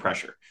under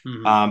pressure.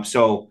 Mm-hmm.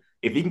 So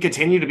if he can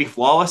continue to be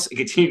flawless and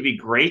continue to be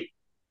great,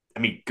 I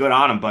mean, good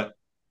on him. But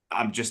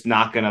I'm just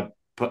not going to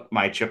put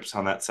my chips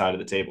on that side of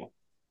the table.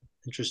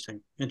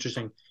 Interesting.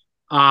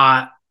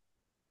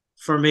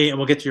 For me, and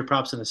we'll get to your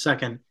props in a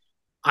second,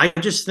 I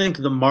just think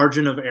the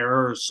margin of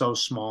error is so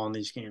small in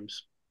these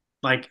games,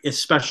 like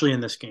especially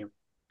in this game,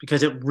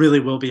 because it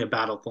really will be a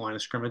battle at the line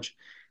of scrimmage.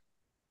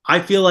 I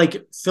feel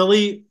like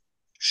Philly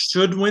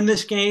should win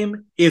this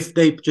game if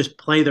they just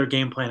play their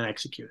game plan and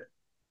execute it.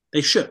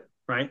 They should,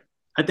 right?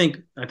 I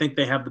think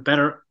they have the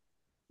better,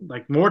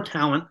 more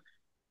talent,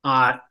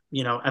 at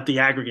the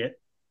aggregate.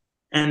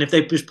 And if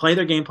they just play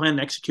their game plan and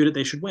execute it,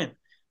 they should win.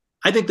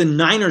 I think the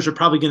Niners are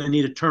probably going to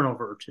need a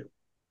turnover or two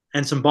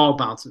and some ball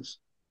bounces.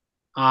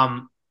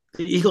 The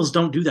Eagles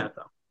don't do that,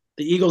 though.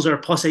 The Eagles are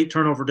a +8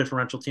 turnover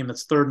differential team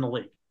that's third in the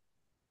league.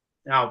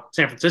 Now,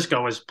 San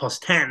Francisco is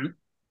 +10,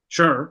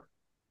 sure,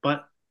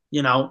 but,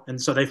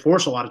 and so they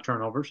force a lot of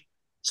turnovers.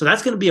 So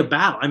that's going to be a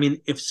battle. I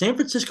mean, if San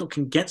Francisco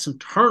can get some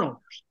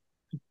turnovers,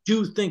 I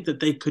do think that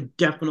they could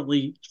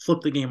definitely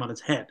flip the game on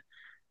its head.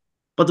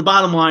 But the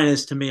bottom line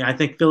is, to me, I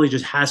think Philly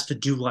just has to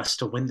do less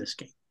to win this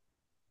game.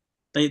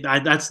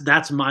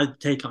 That's my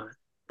take on it.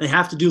 They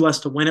have to do less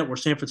to win it, where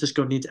San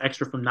Francisco needs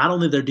extra from not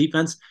only their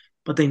defense,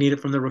 but they need it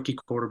from their rookie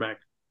quarterback.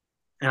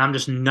 And I'm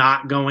just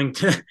not going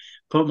to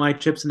put my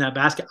chips in that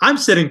basket. I'm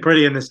sitting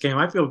pretty in this game.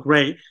 I feel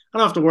great. I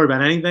don't have to worry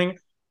about anything.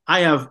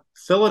 I have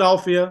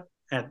Philadelphia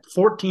at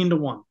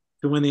 14-1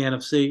 to win the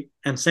NFC,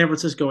 and San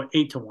Francisco at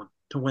 8-1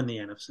 to win the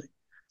NFC.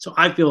 So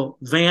I feel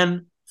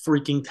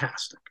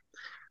fan-freaking-tastic.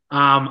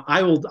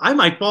 I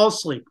might fall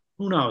asleep.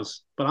 Who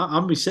knows? But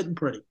I'll be sitting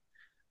pretty.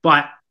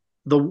 But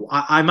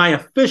my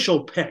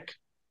official pick,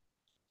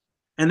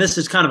 and this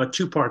is kind of a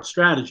two-part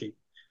strategy,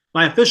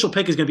 my official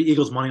pick is going to be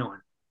Eagles money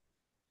line,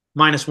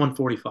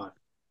 -145,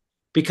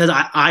 because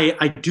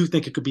I do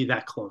think it could be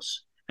that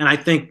close. And I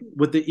think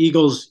with the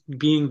Eagles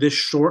being this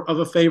short of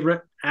a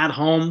favorite at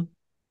home,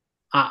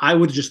 I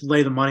would just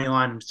lay the money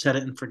line and set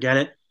it and forget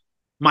it.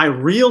 My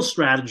real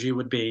strategy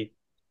would be,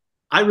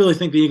 I really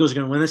think the Eagles are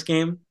going to win this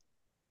game.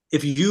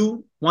 If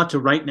you want to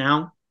right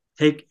now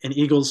take an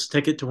Eagles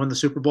ticket to win the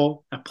Super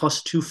Bowl at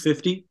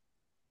 +250,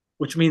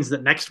 which means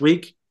that next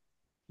week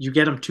you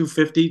get them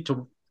 250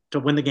 to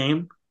win the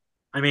game,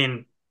 I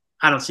mean,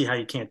 I don't see how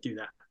you can't do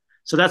that.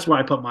 So that's where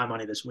I put my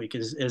money this week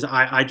is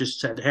I just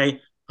said,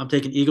 hey, I'm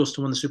taking Eagles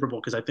to win the Super Bowl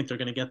because I think they're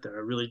going to get there.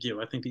 I really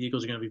do. I think the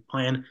Eagles are going to be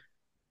playing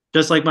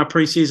just like my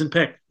preseason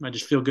pick. I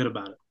just feel good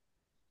about it.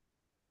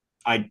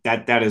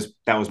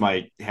 That was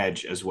my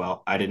hedge as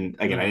well. I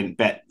didn't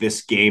bet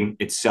this game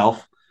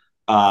itself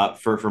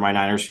for my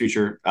Niners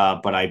future,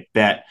 but I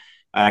had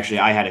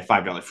a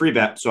 $5 free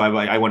bet, so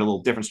I went a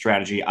little different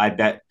strategy. I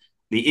bet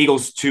the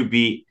Eagles to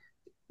beat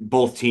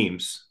both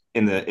teams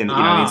in the you know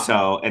what I mean?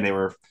 So, and they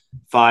were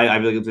I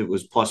believe it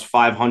was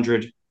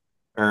 +500, it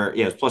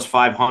was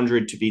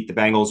 +500 to beat the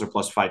Bengals or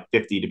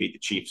 +550 to beat the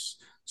Chiefs.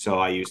 So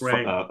I used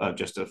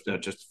just a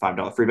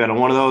 $5 free bet on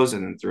one of those,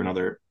 and then threw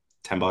another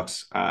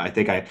 $10. I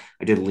think I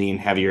did lean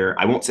heavier.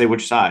 I won't say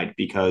which side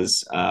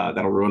because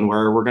that'll ruin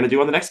where we're going to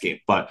do on the next game.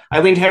 But I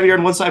leaned heavier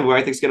on one side where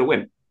I think is going to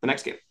win the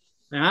next game.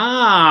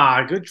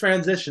 Good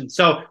transition.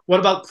 So what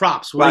about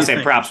props? I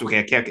say props. Okay,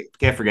 I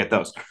can't forget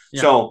those.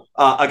 Yeah. So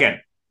again,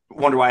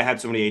 wonder why I had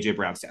so many AJ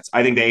Brown stats.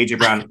 I think that AJ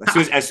Brown,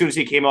 as soon as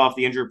he came off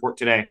the injury report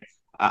today,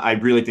 I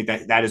really think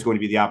that is going to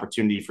be the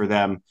opportunity for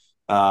them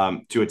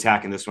to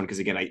attack in this one because,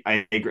 again,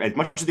 I agree. As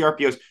much as the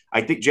RPOs,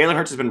 I think Jalen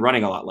Hurts has been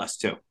running a lot less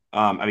too.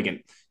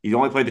 Again, he's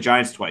only played the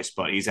Giants twice,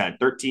 but he's had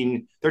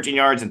 13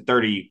 yards and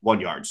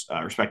 31 yards,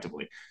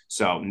 respectively.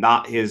 So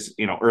not his,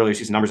 earlier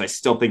season numbers. I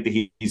still think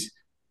that he's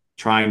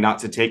trying not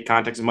to take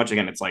context as much.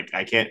 Again, it's like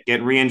I can't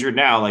get re-injured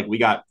now. Like I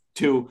got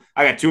two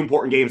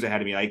important games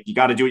ahead of me. Like you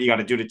got to do what you got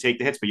to do to take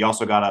the hits, but you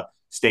also got to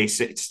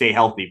stay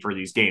healthy for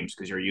these games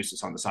because you're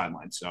useless on the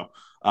sideline. So,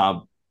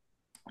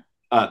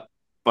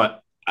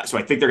 so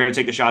I think they're going to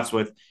take the shots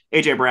with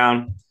AJ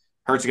Brown.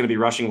 Hurts is going to be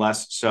rushing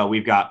less. So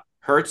we've got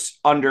Hurts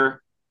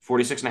under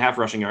 46.5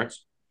 rushing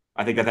yards.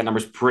 I think that number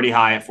is pretty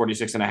high at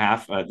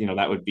 46.5.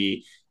 That would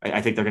be,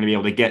 I think they're going to be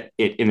able to get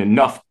it in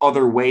enough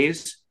other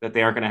ways that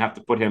they aren't going to have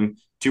to put him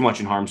too much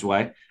in harm's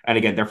way. And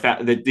again,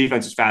 the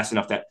defense is fast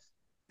enough that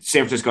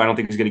San Francisco, I don't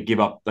think, is going to give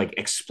up like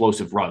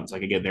explosive runs.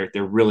 Like again,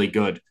 they're really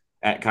good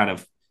at kind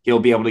of, he'll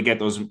be able to get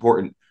those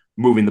important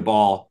moving the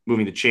ball,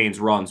 moving the chains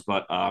runs.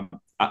 But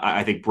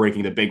I think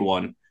breaking the big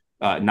one,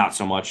 not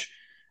so much.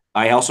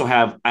 I also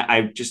have,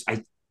 a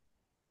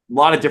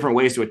lot of different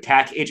ways to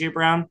attack AJ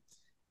Brown.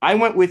 I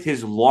went with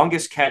his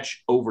longest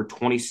catch over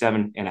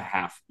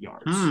 27.5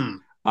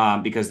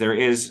 yards because there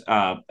is,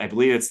 I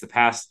believe it's the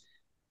past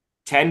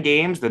 10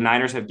 games, the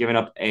Niners have given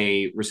up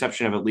a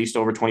reception of at least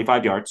over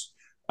 25 yards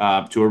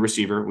to a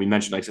receiver. We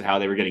mentioned like how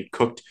they were getting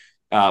cooked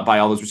by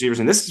all those receivers.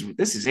 And this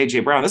is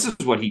AJ Brown. This is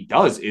what he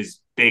does,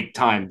 is big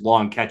time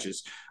long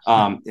catches.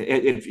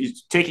 If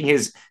he's taking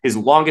his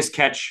longest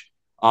catch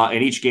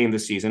in each game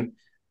this season,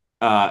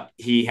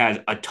 he has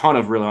a ton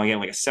of really long,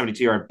 like a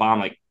 72-yard bomb,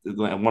 like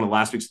one of the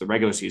last weeks of the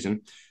regular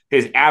season.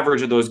 His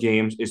average of those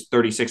games is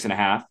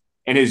 36.5,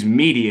 and his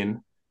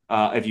median,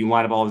 if you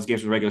line up all of his games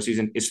for the regular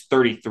season, is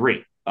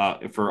 33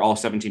 for all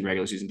 17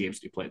 regular season games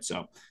that he played.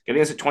 So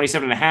getting us at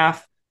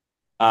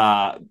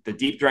 27.5, the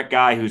deep threat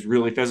guy who's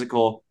really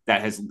physical,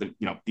 that has,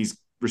 these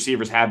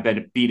receivers have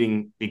been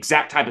beating the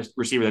exact type of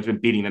receiver that's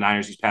been beating the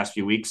Niners these past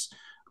few weeks.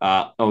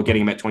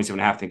 Getting him at 27.5,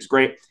 I think is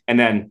great. And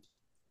then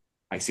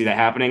I see that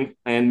happening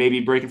and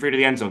maybe breaking free to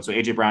the end zone. So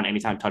AJ Brown,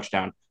 anytime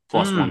touchdown,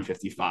 plus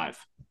 155.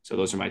 So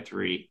those are my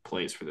 3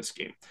 plays for this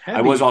game. Heavy.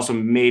 I was also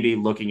maybe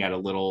looking at a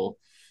little,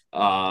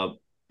 I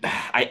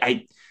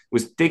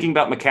was thinking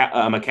about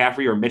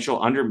McCaffrey or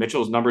Mitchell under.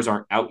 Mitchell's numbers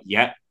aren't out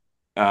yet.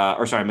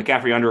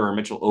 McCaffrey under or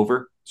Mitchell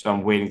over. So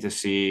I'm waiting to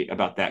see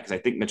about that because I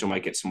think Mitchell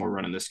might get some more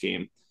run in this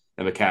game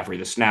than McCaffrey.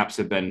 The snaps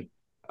have been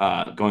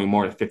going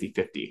more to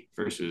 50-50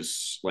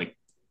 versus like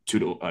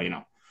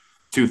 2/3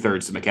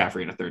 to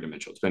McCaffrey and a third to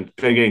Mitchell. It's been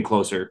getting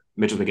closer.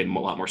 Mitchell's been getting a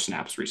lot more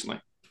snaps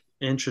recently.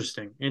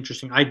 Interesting.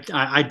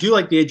 I do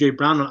like the AJ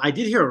Brown one. I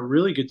did hear a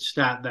really good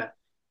stat that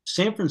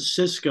San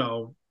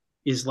Francisco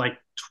is like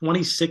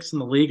 26th in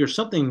the league or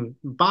something,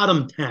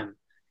 bottom 10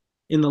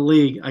 in the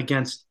league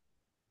against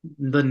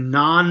the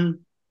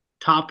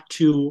non-top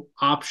 2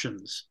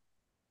 options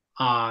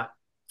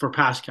for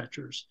pass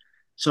catchers.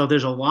 So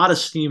there's a lot of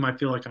steam, I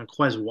feel like, on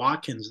Quez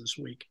Watkins this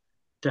week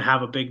to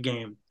have a big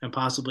game and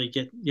possibly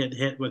get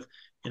hit with,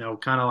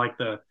 kind of like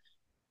the,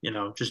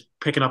 just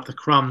picking up the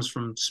crumbs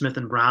from Smith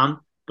and Brown.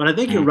 But I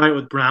think you're right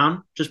with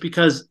Brown, just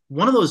because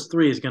one of those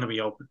 3 is going to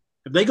be open.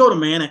 If they go to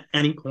man at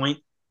any point,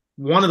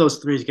 one of those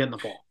 3 is getting the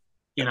ball.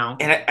 And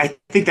I just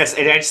think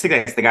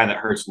that's the guy that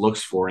Hurts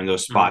looks for in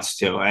those spots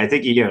too. I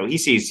think he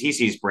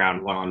sees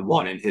Brown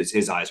one-on-one and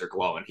his eyes are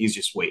glowing. He's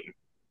just waiting.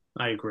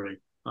 I agree.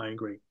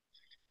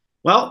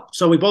 Well,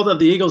 so we both have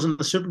the Eagles in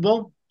the Super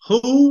Bowl.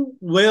 Who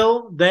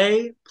will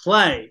they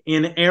play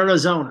in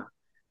Arizona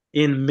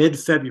in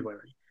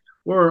mid-February?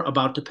 We're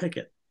about to pick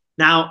it.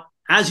 Now,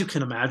 as you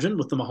can imagine,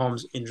 with the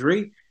Mahomes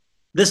injury,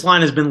 this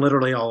line has been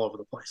literally all over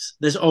the place.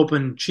 This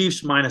opened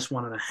Chiefs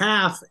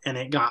 -1.5, and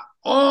it got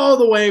all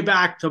the way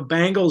back to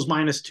Bengals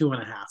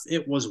 -2.5.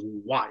 It was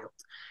wild.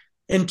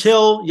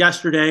 Until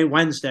yesterday,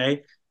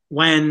 Wednesday,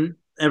 when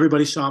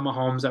everybody saw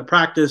Mahomes at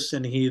practice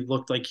and he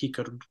looked like he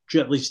could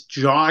at least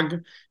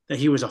jog, that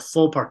he was a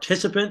full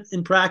participant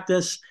in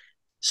practice.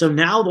 So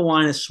now the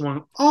line is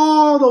swung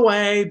all the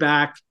way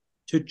back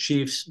to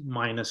Chiefs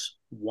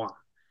 -1.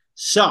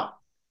 So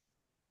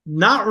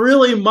not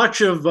really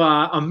much of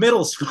a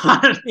middle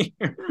spot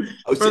here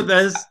for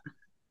this.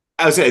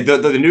 I would say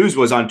the news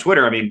was on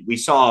Twitter. I mean, we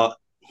saw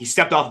he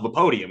stepped off of a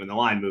podium and the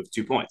line moved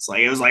 2 points.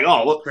 Like it was like,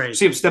 oh, look,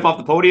 see him step off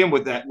the podium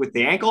with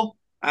the ankle.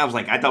 I was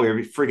like, I thought we were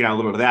freaking out a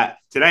little bit of that.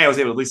 Today I was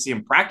able to at least see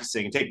him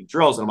practicing and taking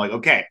drills, and I'm like,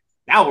 okay,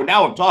 now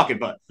I'm talking.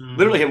 But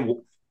literally,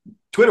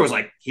 Twitter was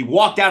like, he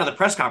walked out of the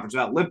press conference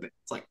without limping.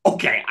 It's like,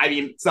 okay, I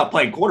mean, it's not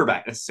playing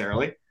quarterback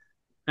necessarily.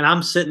 And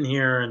I'm sitting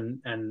here,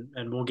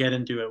 and we'll get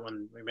into it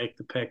when we make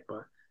the pick,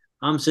 but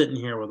I'm sitting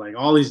here with like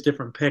all these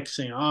different picks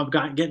saying, oh,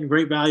 I've getting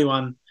great value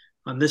on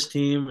this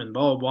team and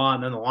blah, blah, blah.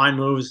 And then the line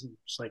moves. And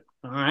it's like,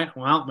 all right,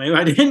 well, maybe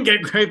I didn't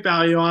get great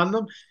value on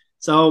them.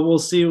 So we'll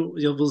see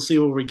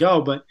where we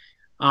go. But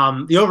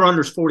the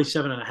over-under is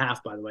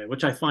 47.5, by the way,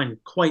 which I find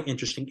quite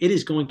interesting. It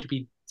is going to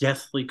be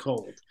deathly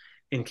cold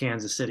in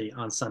Kansas City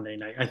on Sunday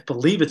night. I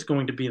believe it's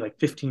going to be like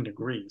 15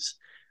 degrees.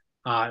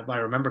 If I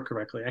remember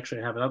correctly.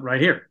 Actually, I have it up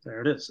right here.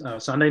 There it is.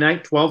 Sunday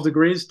night, 12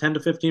 degrees, 10 to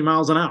 15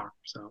 miles an hour.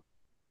 So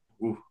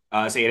Ooh.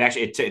 Say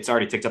it's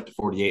already ticked up to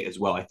 48 as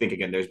well. I think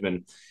again, there's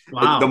been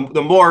Wow.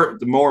 the more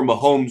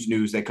Mahomes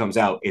news that comes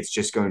out, it's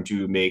just going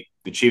to make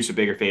the Chiefs a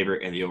bigger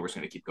favorite, and the over is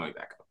going to keep going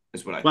back up.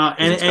 Is what I think Well,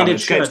 because and it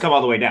it's should. come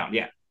all the way down.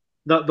 Yeah,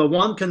 The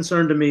one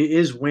concern to me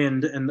is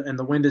wind, and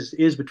the wind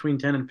is between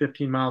 10 and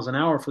 15 miles an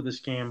hour for this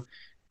game.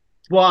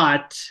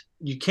 But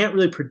you can't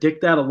really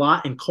predict that a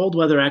lot, and cold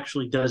weather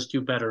actually does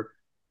do better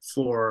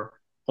for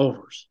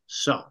overs.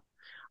 So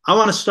I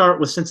want to start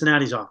with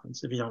Cincinnati's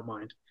offense, if you don't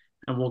mind,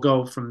 and we'll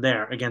go from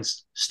there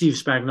against Steve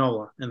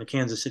Spagnuolo and the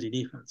Kansas City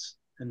defense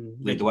and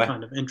lead make the it way.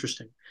 kind of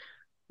interesting.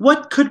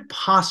 What could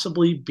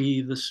possibly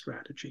be the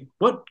strategy?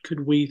 What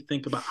could we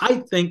think about? I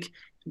think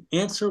the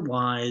answer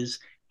lies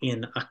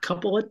in a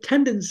couple of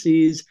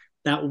tendencies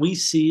that we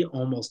see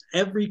almost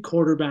every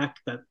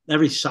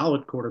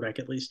solid quarterback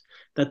at least,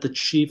 that the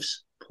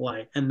Chiefs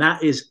play. And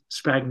that is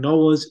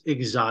Spagnuolo's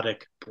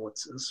exotic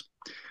blitzes.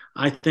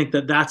 I think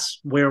that that's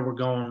where we're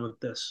going with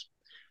this.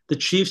 The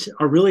Chiefs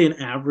are really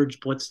an average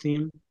blitz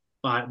team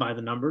by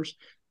the numbers,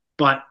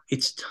 but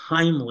it's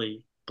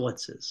timely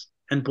blitzes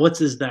and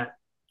blitzes that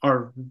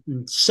are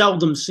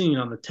seldom seen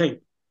on the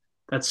tape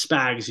that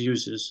Spags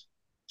uses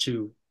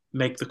to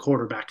make the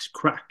quarterbacks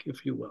crack,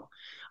 if you will.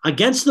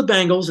 Against the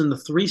Bengals in the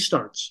 3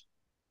 starts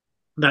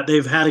that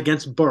they've had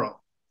against Burrow,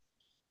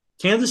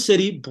 Kansas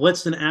City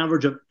blitzed an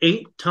average of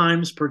 8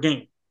 times per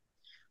game.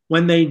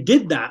 When they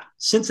did that,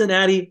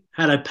 Cincinnati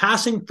had a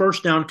passing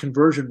first down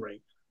conversion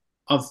rate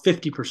of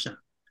 50%.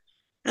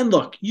 And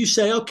look, you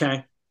say,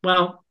 okay,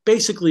 well,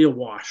 basically a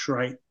wash,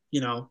 right?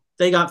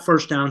 They got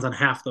first downs on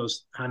half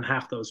those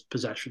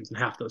possessions and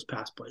half those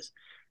pass plays.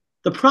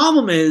 The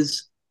problem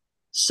is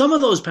some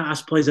of those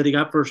pass plays that he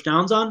got first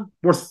downs on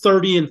were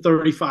 30 and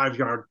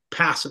 35-yard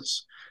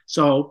passes.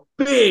 So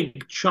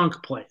big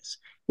chunk plays,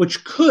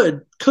 which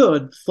could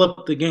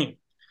flip the game.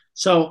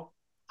 So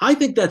I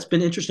think that's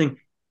been interesting.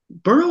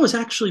 Burrow has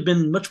actually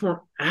been much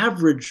more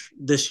average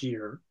this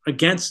year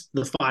against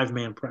the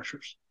 5-man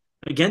pressures,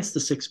 against the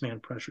 6-man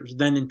pressures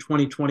than in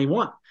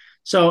 2021.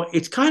 So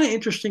it's kind of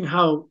interesting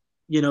how,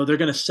 they're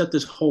going to set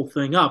this whole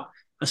thing up,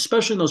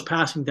 especially in those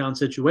passing down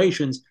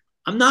situations.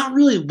 I'm not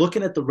really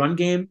looking at the run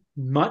game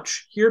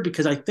much here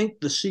because I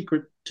think the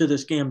secret to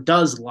this game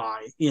does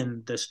lie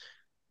in this,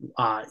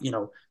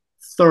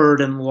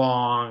 3rd and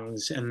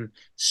longs and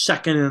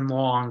 2nd and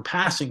long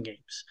passing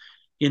games,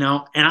 and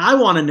I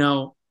want to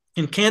know,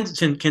 can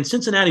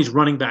Cincinnati's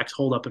running backs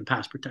hold up in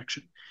pass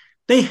protection?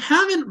 They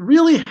haven't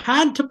really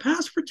had to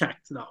pass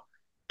protect, though,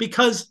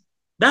 because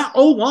that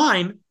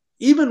O-line,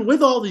 even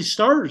with all these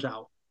starters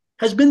out,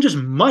 has been just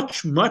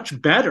much, much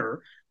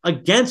better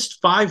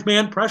against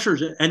 5-man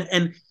pressures.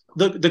 And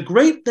the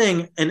great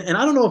thing, and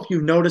I don't know if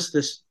you've noticed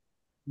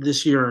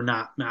this year or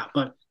not, Matt,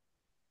 but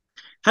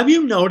have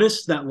you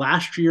noticed that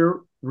last year,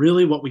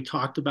 really what we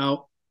talked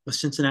about with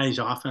Cincinnati's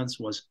offense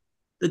was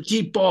the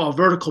deep ball,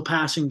 vertical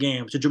passing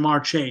game to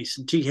Jamar Chase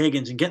and T.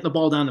 Higgins and getting the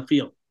ball down the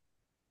field?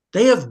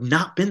 They have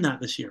not been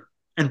that this year.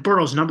 And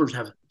Burrow's numbers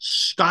have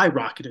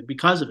skyrocketed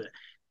because of it.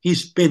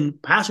 He's been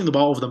passing the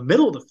ball over the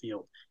middle of the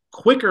field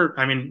quicker.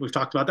 I mean, we've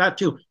talked about that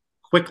too.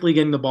 Quickly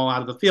getting the ball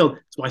out of the field.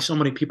 That's why so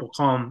many people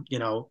call him,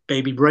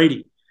 Baby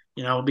Brady,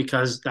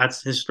 because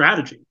that's his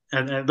strategy.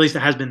 And at least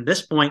it has been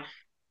this point.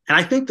 And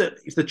I think that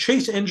if the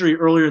Chase injury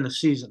earlier in the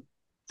season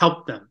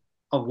helped them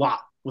a lot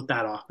with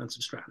that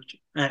offensive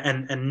strategy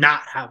and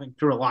not having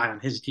to rely on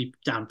his deep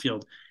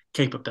downfield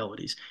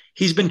capabilities.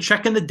 He's been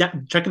checking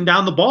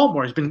down the ball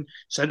more. He's been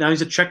said now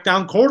he's a check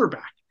down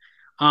quarterback,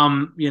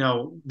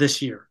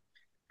 this year.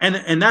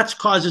 And that's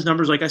caused his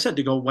numbers, like I said,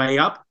 to go way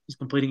up. He's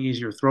completing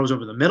easier throws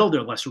over the middle.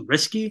 They're less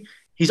risky.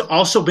 He's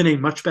also been a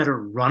much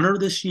better runner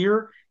this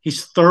year.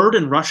 He's 3rd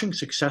in rushing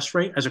success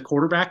rate as a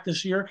quarterback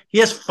this year. He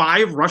has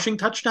 5 rushing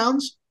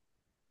touchdowns.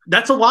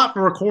 That's a lot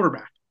for a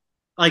quarterback.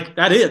 Like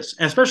that is,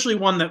 especially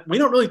one that we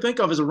don't really think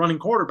of as a running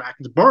quarterback.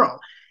 It's Burrow.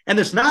 And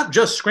it's not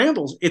just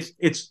scrambles.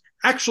 It's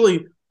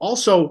actually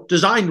also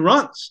designed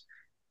runs.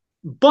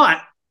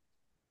 But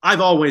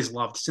I've always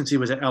loved, since he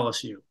was at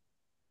LSU,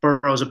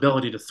 Burrow's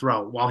ability to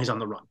throw while he's on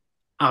the run,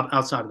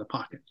 outside of the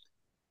pocket.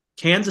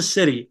 Kansas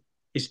City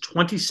is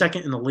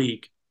 22nd in the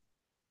league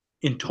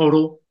in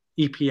total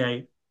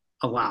EPA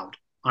allowed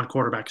on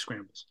quarterback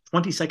scrambles.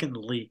 22nd in the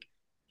league.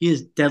 He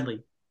is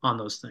deadly on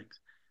those things.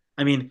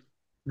 I mean,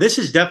 this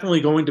is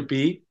definitely going to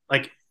be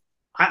like,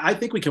 I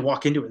think we can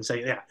walk into it and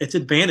say, yeah, it's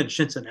advantage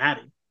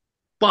Cincinnati,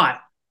 but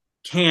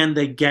can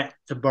they get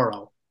to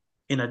Burrow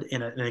in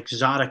an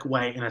exotic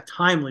way, in a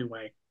timely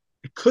way?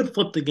 It could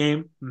flip the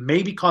game,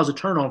 maybe cause a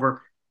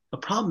turnover. The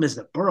problem is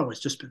that Burrow has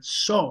just been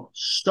so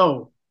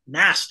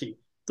nasty.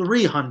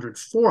 300,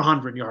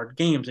 400-yard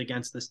games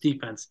against this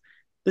defense.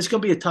 This is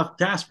going to be a tough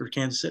task for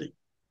Kansas City.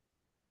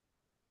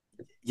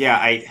 Yeah,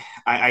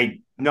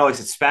 I know it's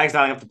Spags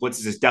dialing up the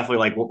blitzes is definitely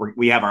like what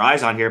we have our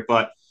eyes on here,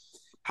 but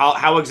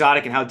how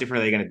exotic and how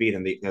different are they going to be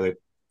than the other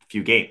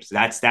few games?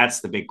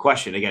 That's the big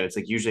question. Again, it's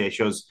like usually it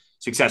shows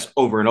success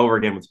over and over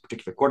again with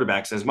particular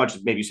quarterbacks. As much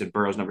as maybe you said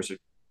Burrow's numbers have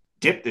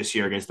dipped this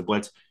year against the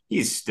blitz,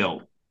 he's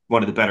still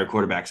one of the better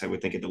quarterbacks, I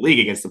would think, in the league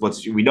against the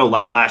blitzes. We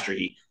know last year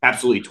he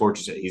absolutely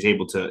torches it. He's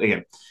able to,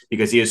 again,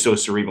 because he is so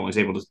cerebral, he's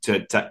able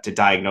to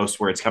diagnose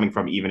where it's coming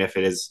from, even if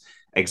it is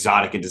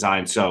exotic in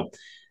design. So,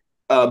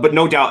 but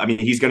no doubt, I mean,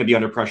 he's going to be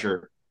under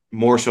pressure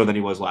more so than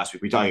he was last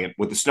week. We talked again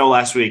with the snow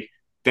last week.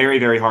 Very,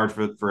 very hard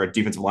for a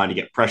defensive line to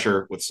get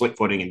pressure with slick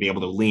footing and be able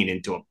to lean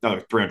into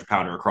another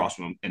 300-pounder across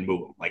from him and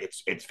move him. Like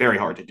it's very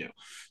hard to do.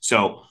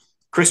 So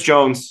Chris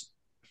Jones,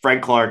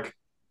 Frank Clark,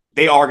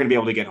 they are going to be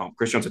able to get home.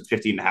 Chris Jones had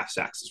 15.5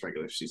 sacks this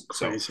regular season.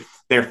 Crazy. So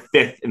they're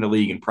 5th in the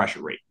league in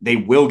pressure rate. They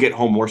will get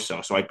home more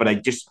so.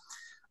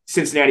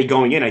 Cincinnati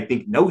going in, I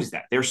think, knows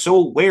that. They're so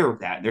aware of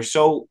that. They're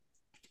so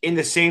in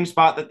the same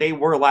spot that they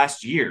were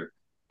last year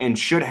and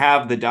should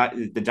have the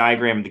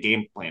diagram and the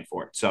game plan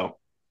for it. So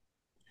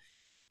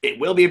it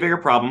will be a bigger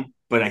problem,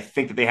 but I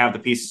think that they have the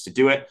pieces to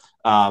do it.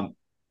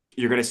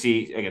 You're going to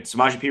see, again,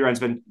 Samaje Perine's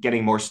been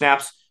getting more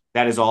snaps.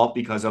 That is all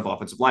because of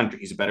offensive line.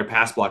 He's a better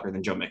pass blocker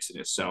than Joe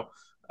Mixon is. So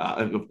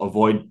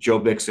avoid Joe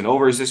Mixon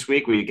overs this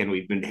week.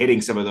 We've been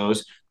hitting some of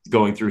those,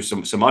 going through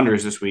some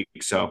unders this week.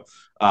 So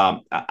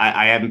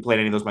I haven't played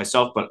any of those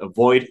myself, but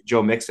avoid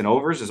Joe Mixon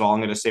overs is all I'm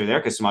going to say there,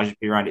 because Samaje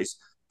Perine is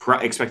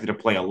expected to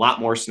play a lot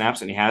more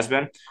snaps than he has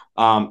been.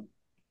 And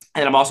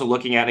I'm also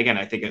looking at, again,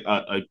 I think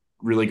a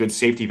really good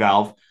safety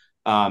valve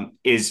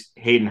is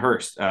Hayden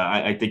Hurst.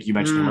 I think you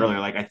mentioned him earlier.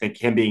 Like, I think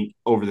him being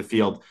over the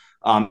field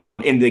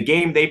in the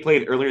game they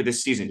played earlier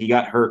this season, he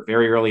got hurt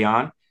very early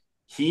on.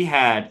 He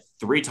had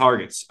 3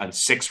 targets on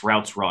 6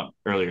 routes run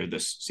earlier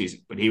this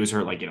season, but he was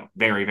hurt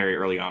very, very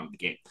early on in the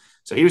game.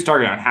 So he was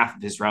targeted on half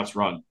of his routes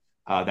run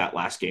that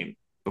last game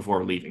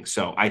before leaving.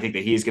 So I think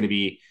that he's going to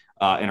be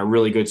in a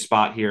really good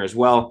spot here as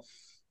well.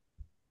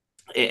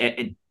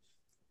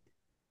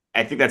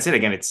 I think that's it.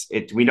 Again,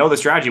 we know the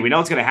strategy. We know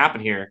it's going to happen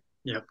here.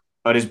 Yep.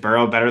 But is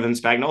Burrow better than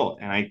Spagnuolo?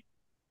 And I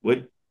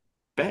would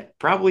bet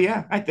probably,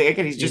 yeah. I think,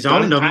 again, he's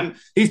done it.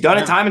 He's done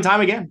it time and time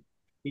again.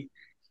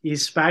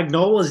 He's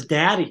Spagnuolo's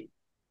daddy.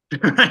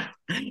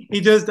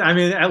 He just,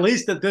 at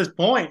least at this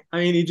point,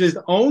 he just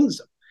owns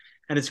him.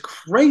 And it's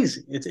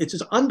crazy. It's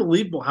just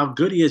unbelievable how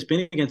good he has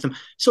been against him.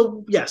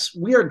 So, yes,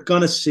 we are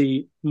going to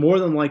see more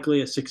than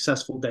likely a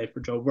successful day for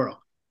Joe Burrow.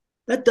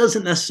 That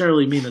doesn't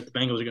necessarily mean that the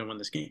Bengals are going to win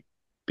this game,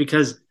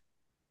 because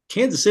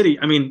Kansas City,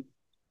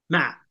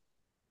 Matt,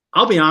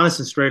 I'll be honest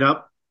and straight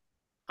up,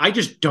 I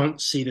just don't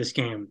see this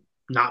game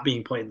not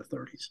being played in the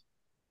 30s.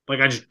 Like,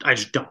 I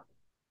just don't.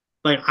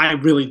 Like, I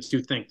really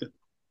do think that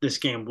this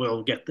game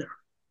will get there.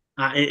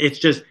 It's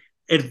just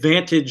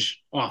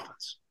advantage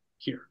offense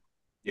here.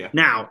 Yeah.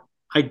 Now,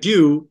 I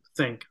do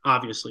think,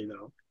 obviously,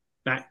 though,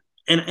 that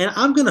and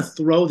I'm going to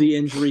throw the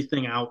injury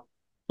thing out.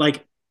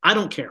 Like, I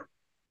don't care.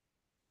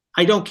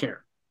 I don't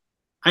care.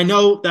 I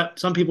know that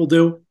some people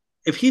do.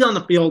 If he's on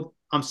the field,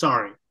 I'm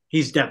sorry.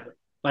 He's deadly.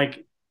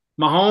 Like,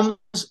 Mahomes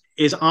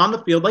is on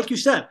the field. Like you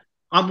said,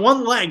 on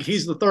one leg,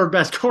 he's the 3rd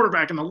best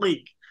quarterback in the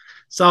league.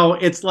 So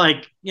it's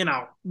like,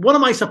 what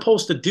am I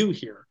supposed to do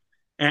here?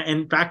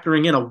 And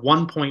factoring in a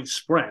 1-point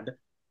spread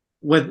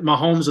with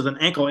Mahomes with an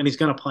ankle, and he's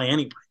going to play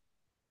anyway.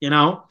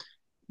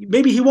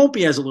 Maybe he won't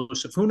be as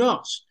elusive. Who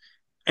knows?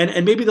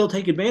 And maybe they'll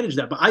take advantage of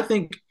that. But I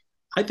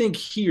think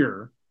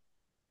here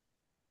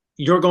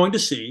you're going to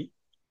see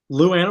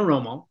Lou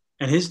Anarumo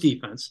and his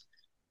defense.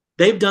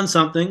 They've done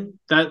something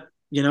that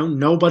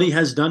nobody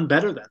has done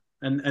better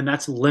than, and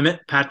that's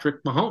limit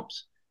Patrick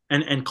Mahomes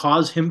and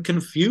cause him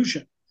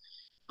confusion.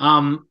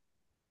 I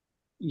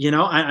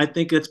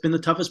think it's been the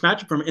toughest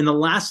matchup for him. In the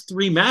last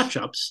 3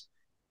 matchups,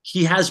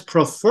 he has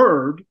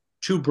preferred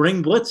to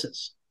bring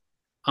blitzes,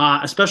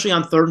 especially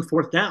on 3rd and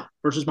 4th down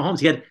versus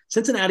Mahomes.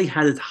 Cincinnati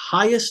had its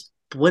highest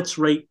blitz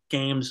rate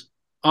games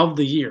of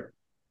the year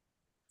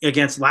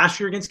last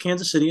year against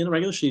Kansas City in the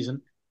regular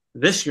season,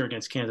 this year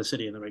against Kansas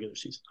City in the regular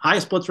season.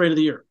 Highest blitz rate of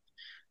the year.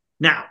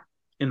 Now,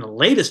 in the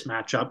latest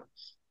matchup,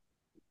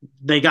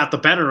 they got the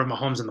better of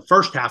Mahomes in the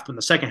first half, but in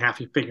the second half,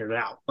 he figured it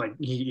out. Like,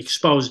 he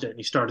exposed it, and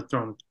he started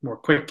throwing more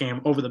quick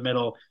game over the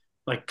middle,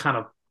 like kind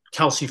of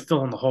Kelsey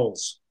filling the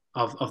holes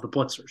of the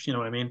blitzers. You know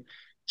what I mean?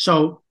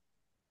 So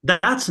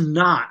that's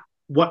not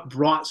what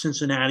brought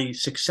Cincinnati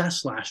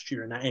success last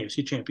year in that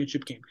AFC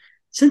Championship game.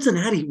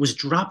 Cincinnati was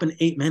dropping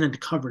 8 men into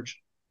coverage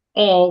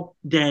all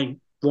day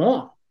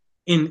long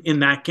in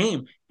that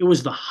game. It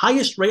was the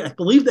highest rate. I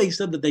believe they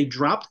said that they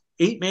dropped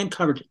 8-man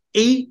coverage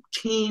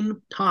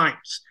 18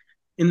 times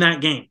in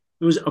that game.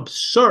 It was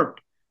absurd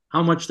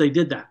how much they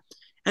did that.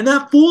 And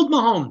that fooled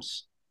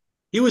Mahomes.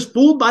 He was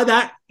fooled by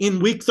that in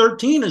week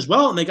 13 as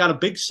well, and they got a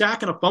big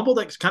sack and a fumble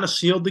that kind of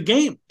sealed the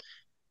game.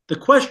 The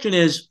question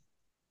is,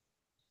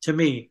 to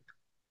me,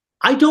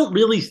 I don't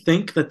really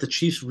think that the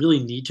Chiefs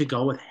really need to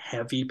go with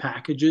heavy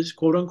packages,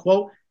 quote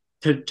unquote,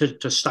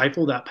 to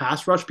stifle that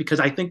pass rush, because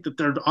I think that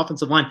their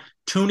offensive line,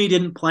 Tooney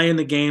didn't play in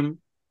the game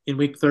in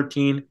week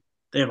 13.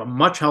 They have a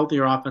much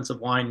healthier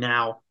offensive line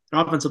now.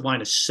 Their offensive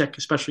line is sick,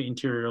 especially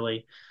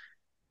interiorly.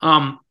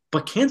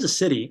 But Kansas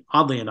City,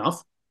 oddly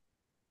enough,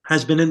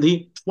 has been in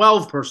the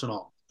 12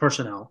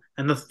 personnel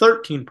and the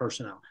 13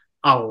 personnel.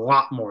 a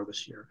lot more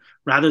this year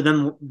rather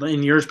than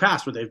in years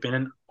past where they've been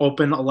in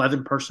open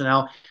 11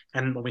 personnel.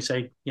 And when we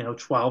say,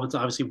 12, it's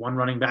obviously one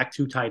running back,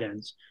 two tight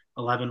ends,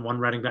 11, one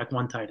running back,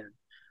 one tight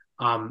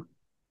end.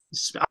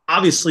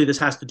 Obviously, this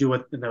has to do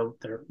with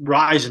their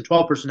rise in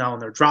 12 personnel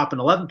and their drop in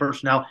 11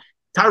 personnel.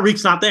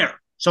 Tyreek's not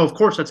there. So, of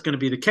course, that's going to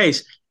be the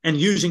case. And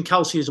using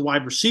Kelce as a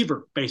wide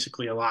receiver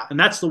basically a lot. And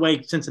that's the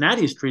way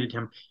Cincinnati has treated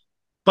him.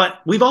 But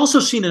we've also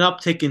seen an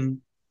uptick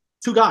in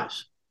two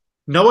guys,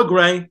 Noah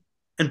Gray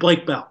and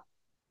Blake Bell.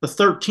 The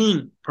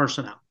 13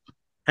 personnel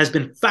has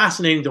been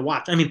fascinating to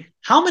watch. I mean,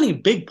 how many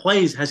big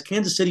plays has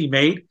Kansas City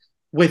made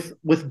with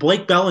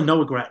Blake Bell and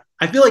Noah Gray?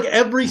 I feel like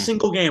every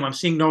single game I'm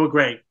seeing Noah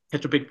Gray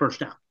catch a big first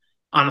down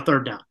on a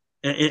third down.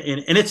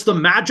 And it's the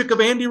magic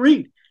of Andy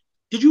Reid.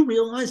 Did you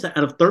realize that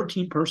out of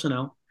 13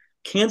 personnel,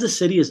 Kansas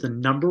City is the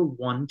number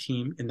one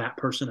team in that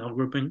personnel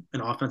grouping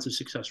in offensive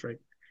success rate?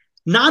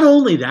 Not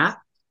only that,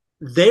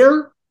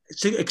 their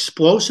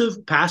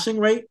explosive passing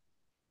rate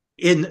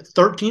in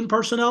 13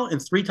 personnel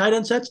and three tight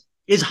end sets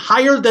is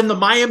higher than the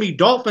Miami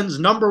Dolphins'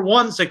 number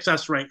one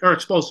success rate or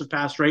explosive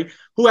pass rate,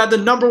 who had the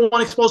number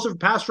one explosive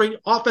pass rate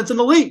offense in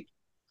the league.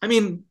 I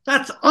mean,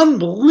 that's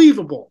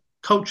unbelievable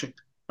coaching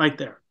right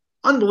there.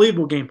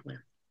 Unbelievable game plan.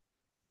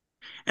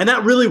 And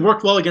that really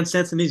worked well against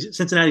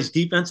Cincinnati's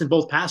defense in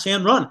both pass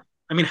and run.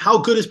 I mean, how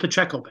good has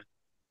Pacheco been?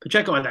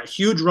 Pacheco had that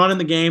huge run in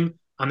the game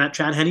on that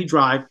Chad Henne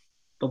drive.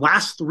 The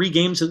last three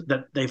games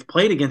that they've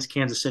played against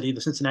Kansas City,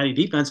 the Cincinnati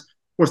defense,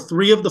 were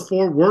three of the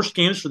four worst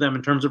games for them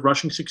in terms of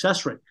rushing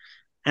success rate.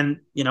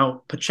 And,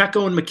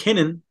 Pacheco and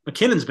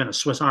McKinnon's been a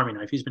Swiss Army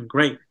knife. He's been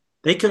great.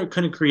 They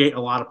couldn't create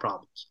a lot of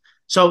problems.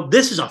 So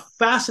this is a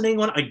fascinating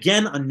one.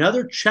 Again,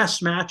 another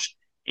chess match.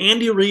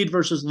 Andy Reid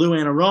versus Lou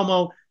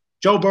Anarumo,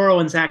 Joe Burrow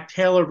and Zach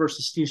Taylor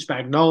versus Steve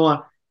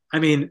Spagnuolo. I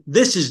mean,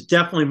 this is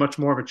definitely much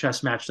more of a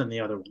chess match than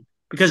the other one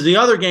because the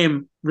other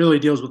game really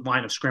deals with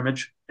line of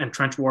scrimmage and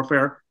trench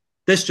warfare.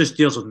 This just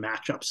deals with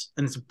matchups,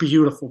 and it's a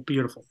beautiful,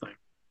 beautiful thing.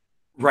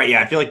 Right,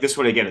 yeah. I fil like this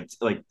one, again, it's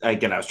like,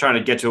 again, I was trying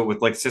to get to it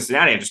with, like,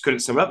 Cincinnati. I just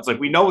couldn't sum it up. It's like,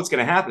 we know what's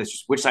going to happen. It's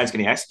just which side's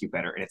going to execute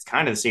better, and it's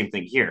kind of the same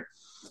thing here.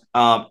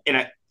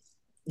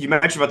 You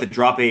mentioned about the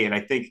drop 8, and I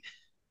think,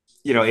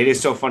 it is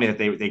so funny that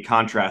they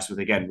contrast with,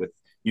 again, with,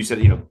 you said,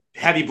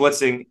 heavy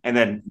blitzing and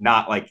then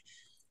not like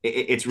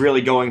it's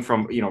really going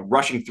from,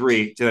 rushing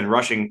 3 to then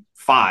rushing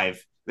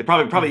 5. They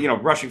probably,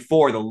 rushing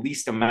 4 the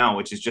least amount,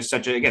 which is just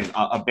such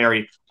a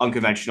very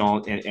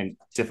unconventional and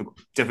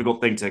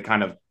difficult thing to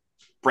kind of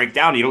break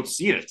down. You don't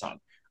see it a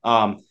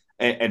ton.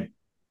 And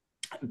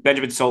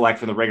Benjamin Solak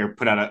from The Ringer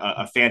put out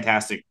a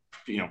fantastic,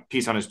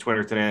 piece on his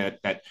Twitter today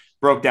that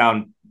broke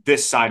down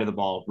this side of the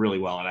ball really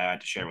well, and I had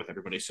to share with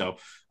everybody. So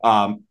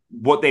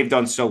what they've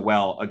done so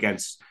well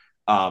against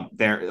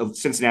their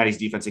Cincinnati's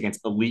defense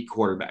against elite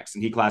quarterbacks,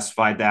 and he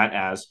classified that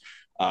as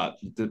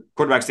the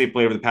quarterbacks they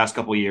played over the past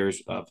couple of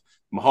years of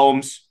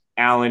Mahomes,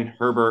 Allen,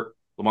 Herbert,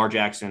 Lamar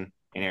Jackson,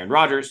 and Aaron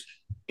Rodgers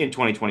in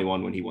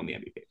 2021 when he won the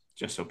MVP.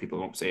 Just so people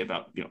won't say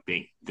about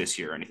being this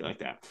year or anything like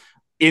that.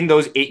 In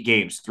those 8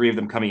 games, 3 of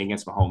them coming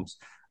against Mahomes,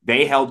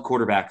 they held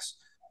quarterbacks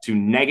to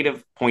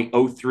negative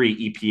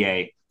 0.03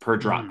 EPA per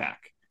drop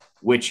back,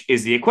 which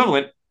is the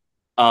equivalent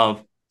of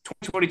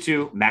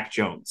 2022 Mac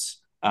Jones.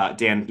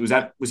 Dan,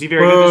 was he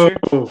very good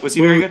this year? Was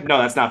he very good? No,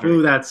 that's not very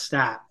good. That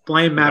stat.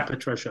 Blame Matt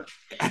Patricia.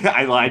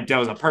 I lied. That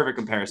was a perfect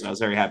comparison. I was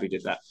very happy he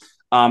did that.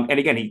 And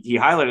again, he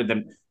highlighted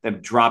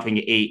them dropping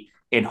 8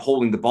 and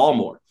holding the ball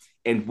more.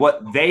 And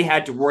what they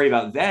had to worry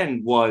about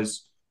then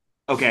was,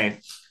 okay,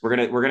 we're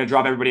gonna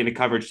drop everybody into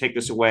coverage, take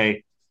this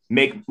away,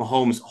 make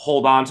Mahomes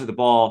hold on to the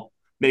ball,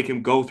 make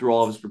him go through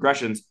all of his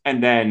progressions,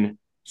 and then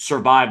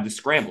survive the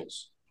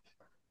scrambles.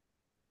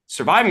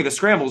 Surviving the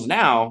scrambles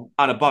now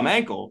on a bum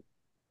ankle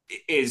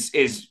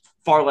is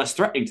far less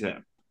threatening to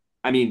them.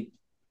 I mean,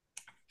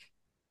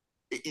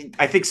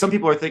 I think some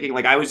people are thinking,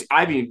 like I was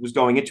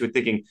going into it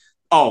thinking,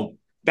 oh,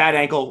 bad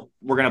ankle,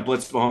 we're gonna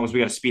blitz Mahomes, we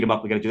got to speed him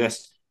up, we got to do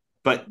this.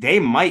 But they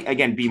might,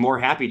 again, be more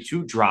happy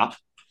to drop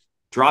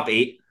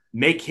 8,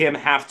 make him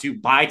have to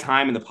buy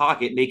time in the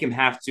pocket, make him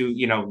have to,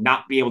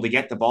 not be able to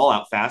get the ball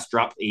out fast,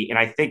 drop 8. And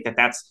I think that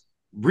that's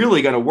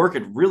really going to work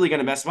and really going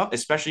to mess him up,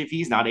 especially if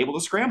he's not able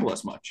to scramble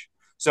as much.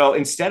 So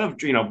instead of,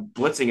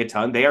 blitzing a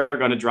ton, they are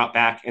going to drop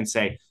back and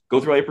say, go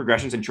through all your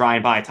progressions and try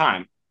and buy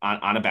time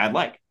on a bad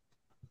leg.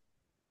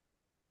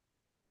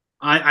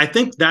 I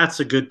think that's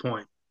a good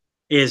point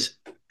is,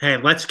 hey,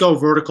 let's go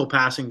vertical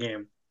passing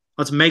game.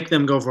 Let's make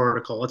them go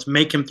vertical. Let's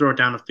make him throw it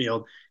down the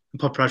field and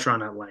put pressure on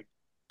that leg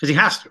because he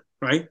has to,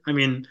 right? I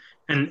mean,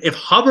 and if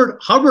Hubbard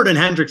and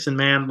Hendrickson,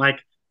 man, like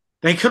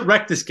they could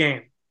wreck this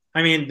game.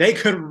 I mean, they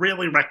could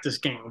really wreck this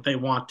game if they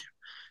want to.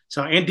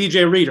 So, and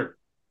DJ Reader,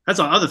 that's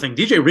the other thing.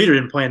 DJ Reader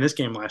didn't play in this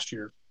game last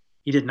year.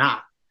 He did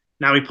not.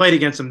 Now he played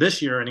against him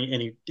this year and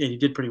he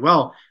did pretty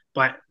well.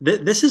 But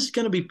this is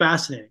going to be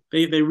fascinating.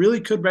 They really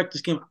could wreck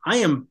this game. I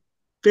am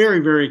very,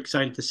 very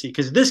excited to see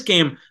because this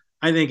game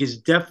I think is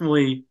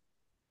definitely,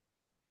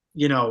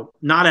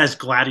 not as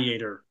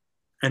gladiator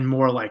and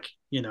more like,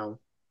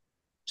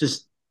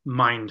 just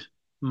mind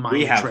We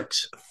minor have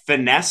tricks.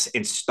 finesse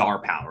and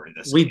star power in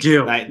this. We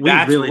game.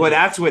 do.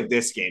 That's what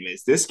this game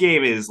is. This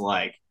game is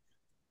like,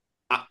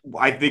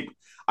 I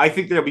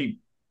think there'll be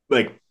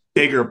like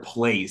bigger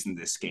plays in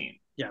this game.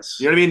 Yes.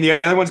 You know what I mean? The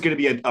other one's going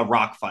to be a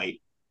rock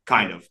fight,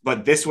 kind of,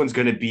 but this one's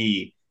going to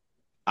be,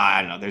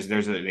 I don't know.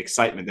 There's an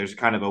excitement. There's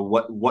kind of a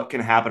what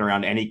can happen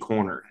around any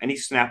corner, any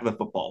snap of the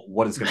football.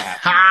 What is going to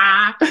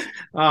happen?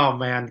 Oh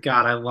man,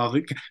 God, I love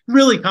it.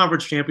 Really,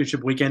 conference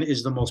championship weekend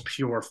is the most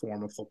pure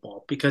form of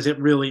football because it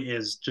really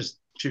is just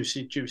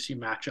juicy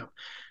matchup.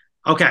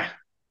 Okay,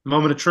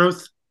 moment of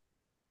truth.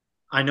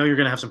 I know you're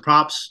going to have some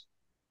props,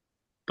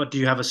 but do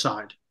you have a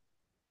side?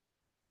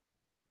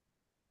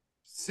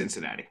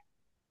 Cincinnati.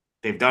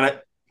 They've done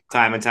it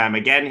time and time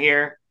again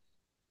here.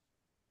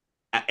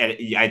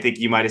 I think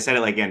you might have said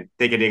it again,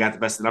 thinking they got the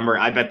best number.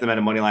 I bet them at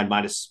a money line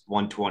minus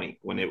 120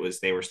 when they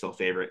were still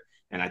favorite.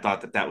 And I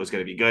thought that was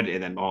going to be good.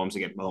 And then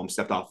Mahomes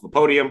stepped off the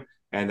podium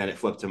and then it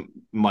flipped to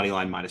money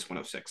line minus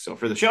 106. So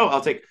for the show, I'll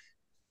take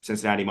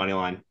Cincinnati money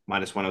line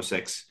minus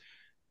 106.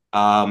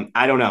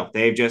 I don't know.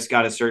 They've just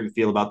got a certain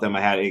feel about them.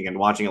 I had, again,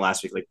 watching it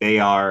last week, like they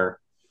are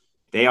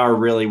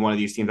really one of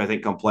these teams I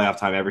think come playoff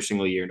time every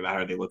single year, no matter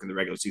how they look in the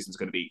regular season, is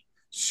going to be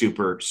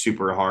super,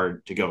 super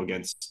hard to go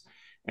against.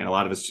 And a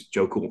lot of it's just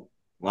Joe Cool.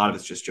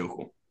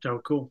 Joe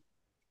Cool.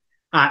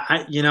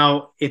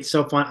 It's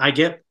so fun.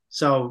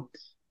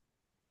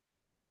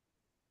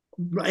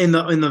 In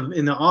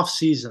the off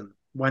season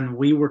when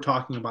we were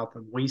talking about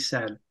them, we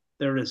said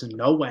there is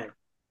no way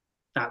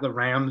that the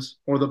Rams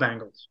or the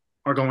Bengals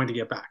are going to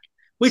get back.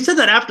 We said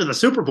that after the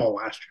Super Bowl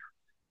last year.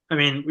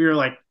 I mean, we were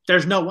like,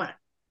 there's no way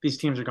these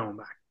teams are going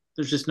back.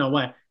 There's just no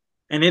way.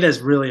 And it has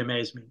really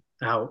amazed me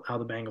how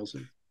the Bengals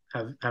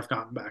have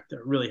gotten back there.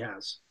 It really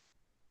has.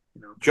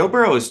 Joe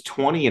Burrow is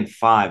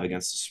 20-5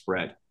 against the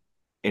spread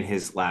in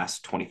his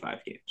last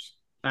 25 games.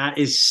 That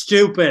is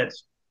stupid.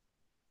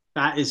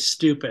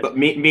 But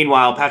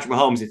meanwhile, Patrick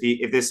Mahomes,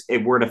 if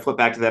it were to flip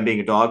back to them being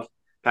a dog,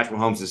 Patrick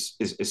Mahomes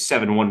is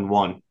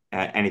 7-1-1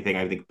 at anything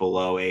I think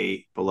below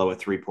a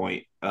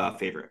 3-point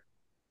favorite.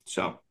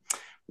 So,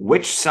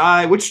 which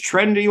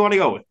trend do you want to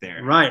go with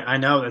there? Right, I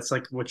know that's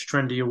like which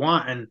trend do you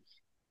want, and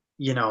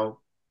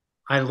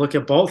I look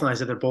at both and I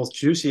said they're both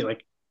juicy.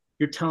 Like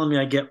you're telling me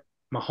I get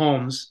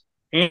Mahomes,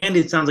 and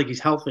it sounds like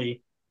he's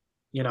healthy,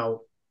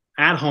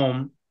 at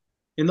home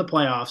in the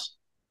playoffs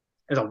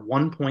as a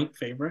 1-point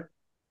favorite.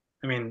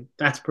 I mean,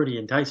 that's pretty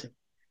enticing.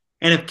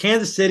 And if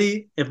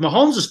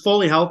Mahomes is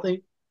fully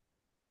healthy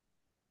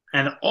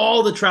and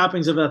all the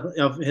trappings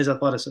of his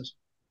athleticism,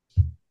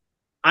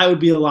 I would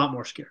be a lot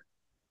more scared.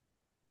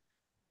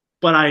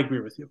 But I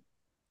agree with you.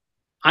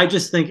 I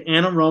just think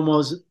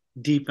Anaromo's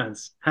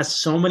defense has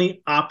so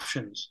many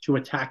options to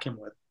attack him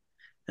with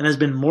and has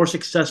been more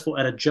successful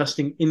at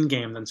adjusting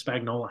in-game than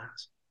Spagnuolo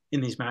has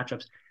in these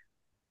matchups.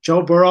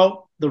 Joe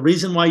Burrow, the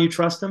reason why you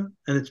trust him,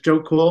 and it's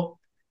Joe Cool,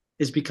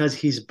 is because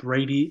he's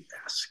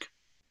Brady-esque.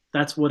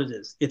 That's what it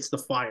is. It's the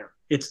fire.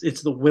 It's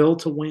the will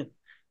to win.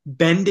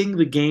 Bending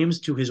the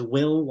games to his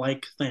will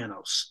like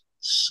Thanos.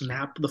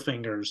 Snap the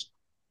fingers,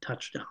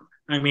 touchdown.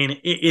 I mean,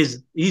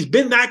 he's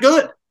been that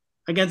good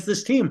against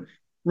this team,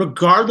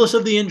 regardless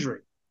of the injury.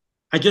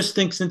 I just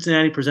think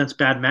Cincinnati presents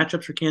bad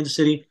matchups for Kansas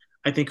City.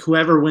 I think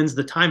whoever wins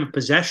the time of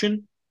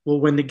possession will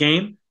win the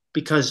game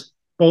because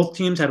both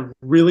teams had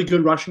really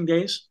good rushing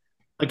days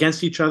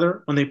against each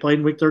other when they played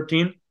in Week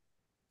 13.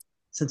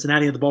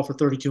 Cincinnati had the ball for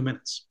 32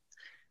 minutes,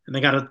 and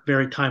they got a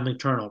very timely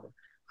turnover.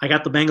 I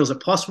got the Bengals at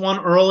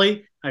 +1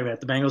 early. I got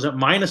the Bengals at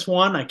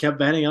 -1. I kept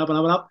betting up and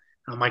up and up.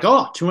 And I'm like,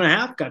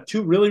 2.5, got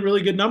two really,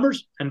 really good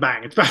numbers, and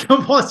bang, it's back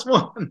on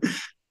 +1.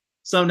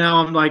 So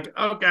now I'm like,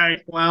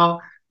 okay,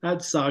 well,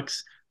 that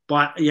sucks.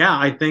 But yeah,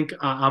 I think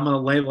I'm going to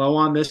lay low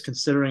on this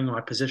considering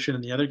my position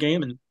in the other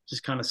game and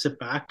just kind of sit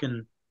back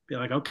and be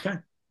like, okay,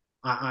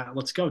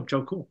 let's go,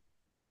 Joe Cool.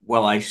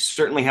 Well, I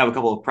certainly have a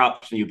couple of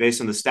props from you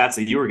based on the stats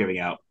that you were giving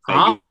out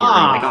that you were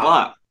like a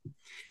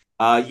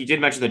lot. You did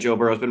mention that Joe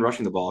Burrow has been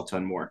rushing the ball a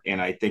ton more. And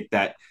I think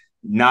that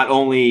not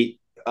only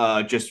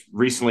just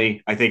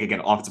recently, I think,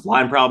 again, offensive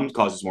line problems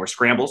causes more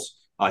scrambles.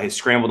 His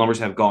scramble numbers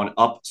have gone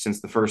up since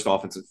the first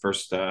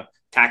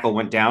tackle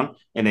went down,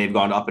 and they've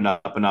gone up and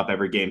up and up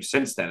every game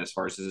since then as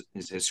far as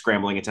his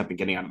scrambling attempt and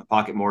getting out of the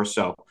pocket more.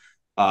 So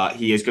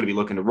he is going to be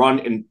looking to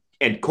run.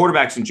 And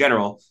quarterbacks in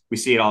general, we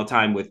see it all the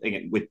time with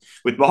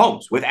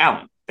Mahomes, with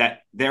Allen,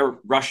 that their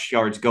rush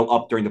yards go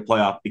up during the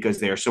playoff because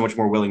they are so much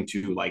more willing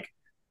to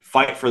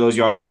fight for those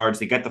yards,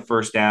 to get the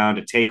first down,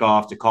 to take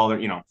off, to call their,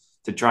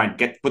 to try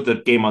and put the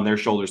game on their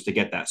shoulders to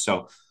get that.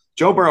 So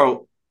Joe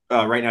Burrow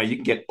right now, you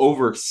can get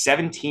over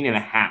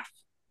 17.5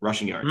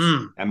 rushing yards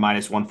at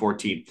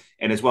 -114.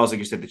 And as well as, like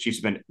you said, the Chiefs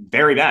have been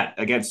very bad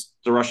against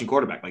the rushing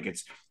quarterback.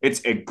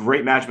 It's a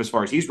great matchup as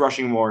far as he's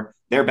rushing more.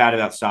 They're bad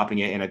about stopping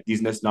it. And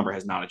this number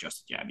has not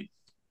adjusted yet. I mean,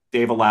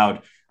 they've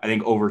allowed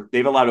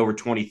over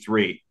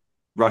 23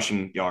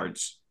 rushing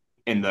yards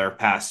in their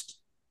past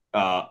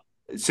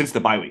since the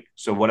bye week.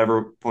 So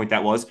whatever point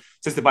that was,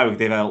 since the bye week,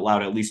 they've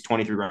allowed at least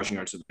 23 rushing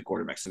yards to the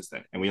quarterback since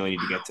then. And we only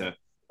need to get to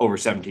over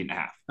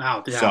 17.5.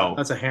 Wow, yeah, so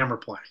that's a hammer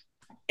play.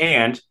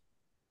 And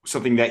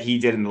something that he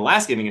did in the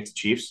last game against the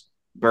Chiefs.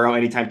 Burrow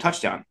anytime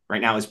touchdown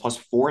right now is plus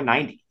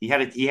 490.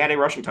 He had a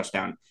rushing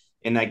touchdown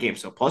in that game,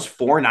 so plus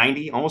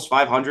 490, almost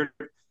 500,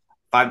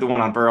 5-1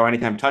 on Burrow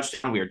anytime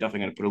touchdown. We are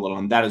definitely going to put a little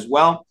on that as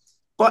well.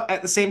 But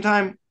at the same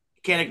time,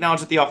 can't acknowledge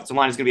that the offensive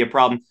line is going to be a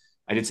problem.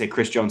 I did say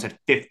Chris Jones had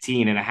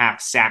 15 and a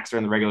half sacks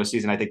during the regular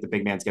season. I think the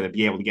big man's going to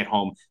be able to get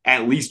home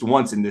at least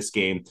once in this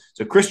game.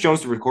 So Chris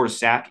Jones to record a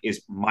sack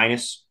is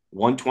minus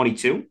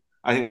 122.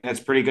 I think that's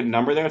a pretty good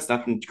number there. It's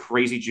nothing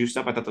crazy juiced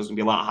up. I thought those was going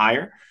to be a lot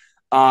higher.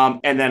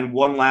 And then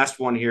one last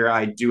one here.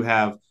 I do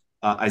have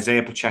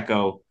Isaiah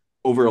Pacheco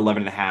over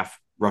 11 and a half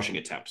rushing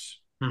attempts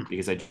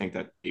because I think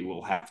that he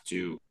will have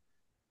to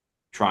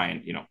try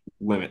and,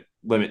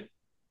 limit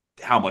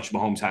how much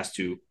Mahomes has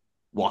to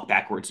walk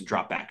backwards and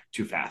drop back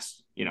too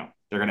fast.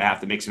 They're going to have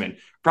to mix him in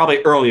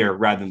probably earlier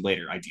rather than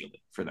later,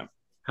 ideally for them,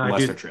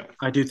 unless they're trailing.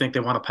 I do think they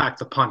want to pack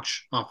the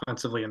punch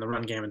offensively in the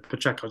run game, and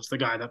Pacheco's the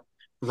guy that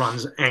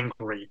runs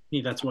angry.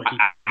 That's what he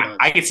does.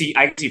 I can see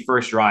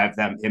first drive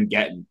him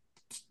getting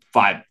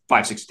five,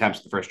 6 attempts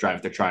at the first drive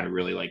if they're trying to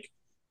really run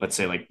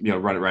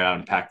it right out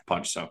and pack the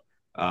punch. So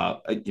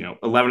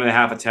 11 and a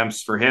half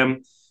attempts for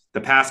him.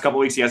 The past couple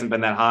of weeks he hasn't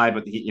been that high,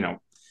 but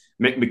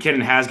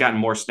McKinnon has gotten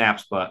more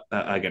snaps. But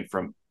again,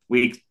 from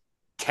week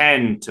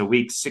 10 to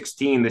week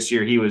 16 this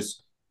year, he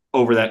was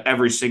over that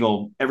every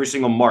single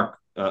mark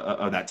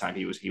of that time.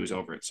 He was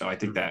over it. So I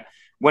think that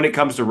when it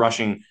comes to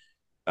rushing,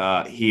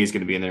 he is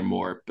going to be in there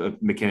more.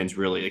 But McKinnon's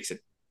really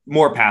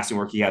more passing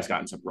work. He has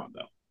gotten some run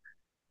though.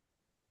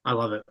 I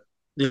love it.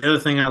 The other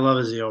thing I love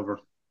is the over.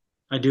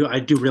 I do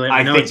really.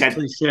 I know it's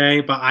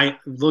cliche, but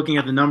looking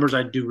at the numbers,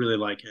 I do really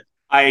like it.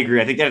 I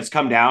agree. I think that it's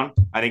come down.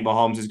 I think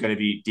Mahomes is going to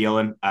be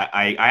dealing.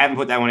 I haven't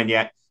put that one in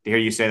yet. To hear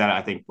you say that,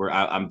 I think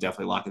I'm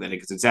definitely locking that in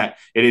because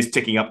it is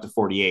ticking up to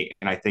 48,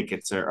 and I think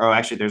it's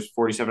actually there's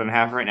 47 and a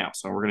half right now,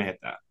 so we're gonna hit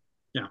that.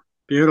 Yeah,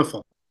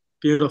 beautiful.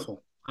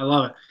 I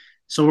love it.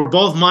 So we're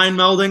both mind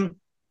melding.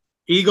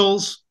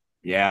 Eagles,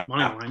 money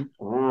line,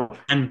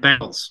 and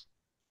Bengals.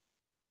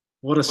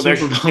 What a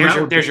Super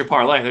Bowl! There's your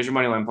parlay. There's your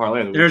money line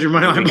parlay. There's your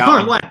money line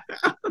parlay.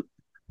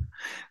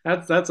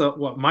 That's a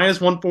minus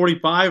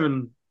 145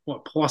 and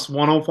plus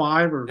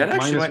 105 or that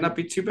actually might not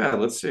be too bad.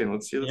 Let's see.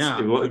 What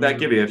would that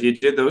give you if you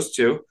did those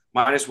two?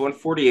 Minus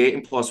 148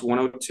 and plus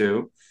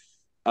 102.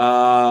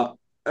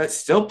 It's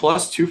still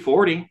plus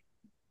 240.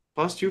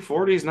 Plus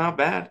 240 is not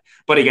bad.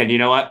 But again, you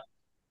know what?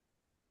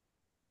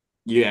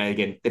 Yeah,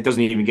 again, it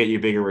doesn't even get you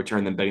a bigger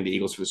return than betting the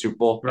Eagles for the Super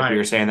Bowl. Right. Like we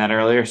were saying that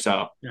earlier.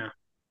 So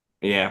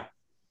yeah.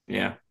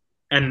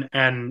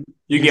 And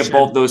you can get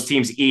both those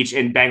teams each,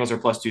 and Bengals are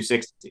plus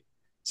 260.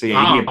 So you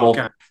can get both.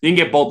 Okay. You can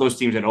get both those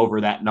teams and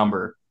over that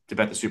number to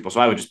bet the Super Bowl.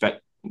 So I would just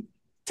bet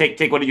take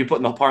what did you put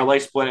in the parlay,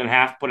 split it in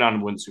half, put it on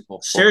and win the Super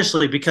Bowl.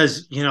 Seriously,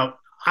 because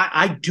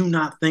I do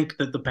not think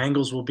that the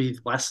Bengals will be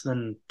less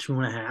than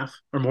 2.5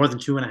 or more than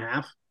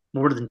 2.5,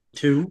 more than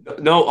 2.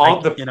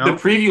 No, the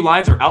preview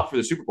lines are out for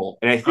the Super Bowl,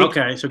 and I think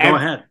so go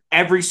ahead.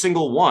 Every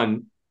single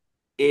one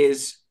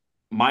is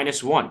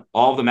 -1.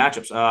 All of the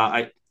matchups.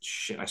 I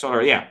saw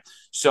it. Yeah.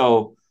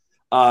 So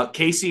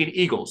KC and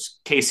Eagles.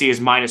 KC is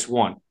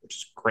 -1, which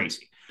is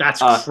crazy.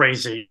 That's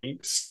crazy.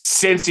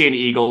 Cincy and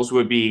Eagles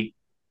would be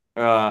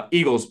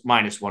Eagles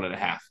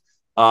 -1.5.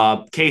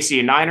 KC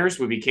and Niners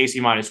would be KC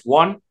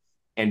 -1,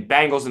 and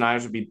Bengals and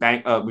Niners would be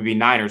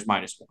Niners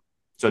 -1.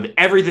 So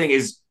everything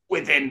is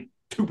within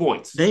 2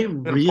 points. They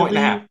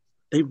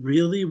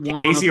really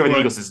want KC over the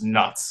Eagles is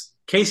nuts.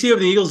 KC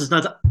over the Eagles is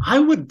nuts. I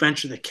would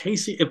venture that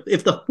KC,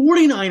 if the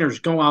 49ers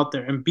go out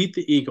there and beat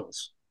the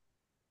Eagles,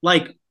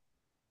 and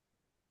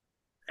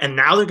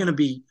now they're going to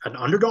be an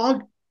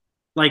underdog,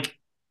 and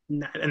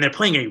they're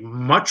playing a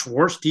much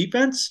worse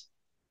defense.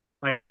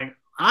 I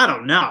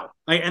don't know.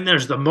 And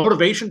there's the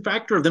motivation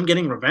factor of them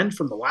getting revenge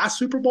from the last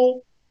Super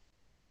Bowl.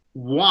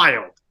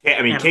 Wild. Yeah,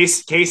 I mean,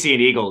 KC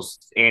and Eagles,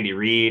 Andy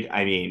Reid.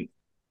 I mean,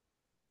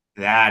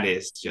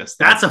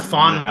 that's a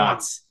fun one.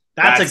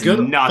 That's a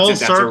good nuts. Full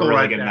that's circle a really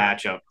right good there.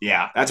 matchup.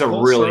 Yeah, that's a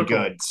full really circle.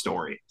 Good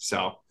story.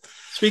 So,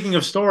 speaking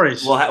of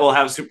stories, we'll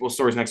have Super Bowl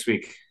stories next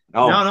week.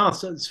 Oh no.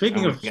 So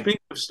speaking of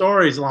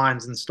stories,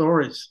 lines and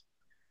stories,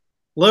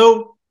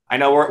 Lou. I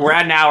know we're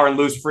at an hour and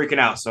Lou's freaking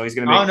out, so he's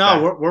gonna make. Oh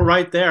no, we're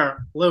right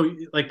there, Lou.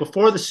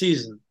 Before the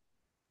season,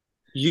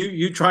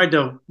 you tried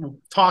to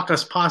talk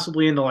us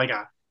possibly into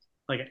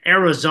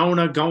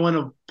Arizona going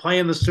to play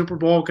in the Super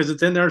Bowl because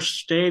it's in their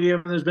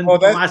stadium. And there's been the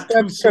last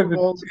 2 Super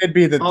Bowls. It'd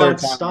be the third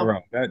time in a row.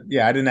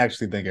 I didn't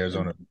actually think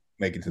Arizona would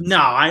make it to the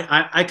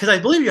No, because I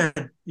believe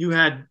you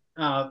had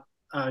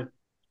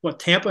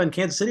Tampa and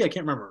Kansas City. I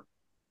can't remember.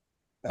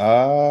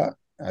 I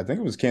think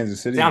it was Kansas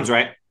City. Sounds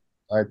right.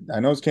 I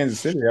know it's Kansas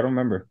City. I don't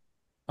remember,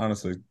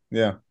 honestly.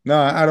 Yeah, no,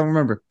 I don't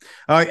remember.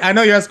 I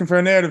know you're asking for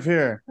a narrative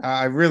here.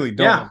 I really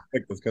don't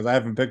pick this because I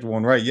haven't picked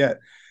one right yet.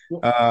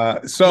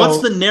 So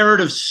what's the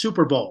narrative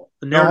Super Bowl?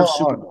 The narrative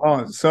Super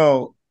Bowl.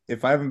 So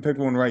if I haven't picked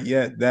one right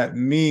yet, that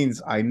means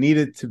I need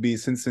it to be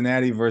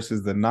Cincinnati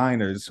versus the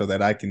Niners so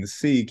that I can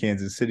see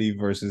Kansas City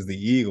versus the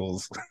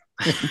Eagles.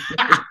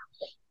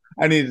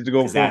 I needed to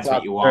go for that's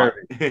what you want.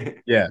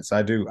 Yes,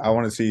 I do. I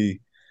want to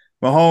see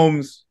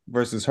Mahomes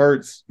versus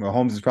Hurts.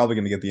 Mahomes is probably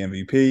going to get the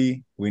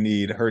MVP. We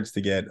need Hurts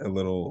to get a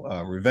little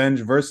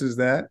revenge versus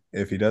that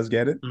if he does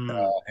get it,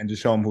 and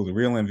just show him who the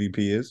real MVP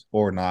is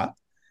or not.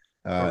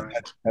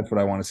 That's what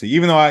I want to see.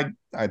 Even though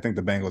I think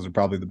the Bengals are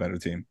probably the better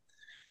team.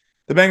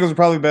 The Bengals are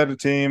probably a better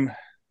team.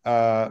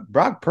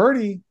 Brock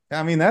Purdy,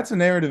 I mean, that's a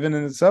narrative in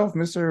itself.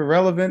 Mr.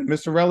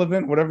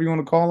 Relevant, whatever you want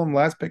to call him,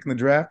 last pick in the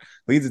draft,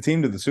 leads the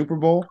team to the Super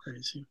Bowl.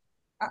 Crazy.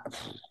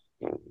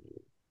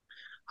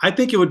 I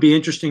think it would be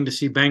interesting to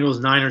see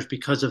Bengals Niners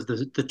because of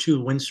the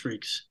 2 win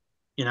streaks.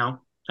 That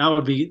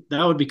would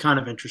be kind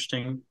of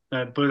interesting.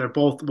 But they're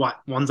both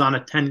one's on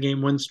a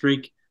 10-game win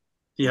streak,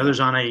 the other's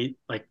on a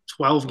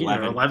 12 game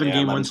or 11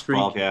 game win streak.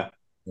 12, yeah.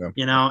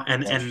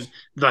 And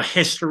the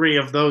history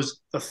of the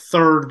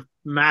third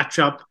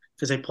matchup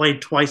because they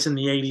played twice in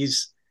the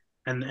 80s,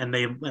 and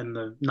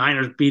the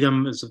Niners beat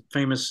them as a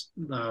famous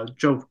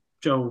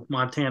Joe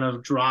Montana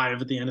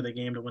drive at the end of the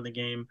game to win the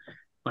game.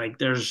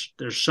 There's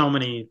so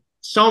many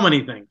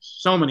things.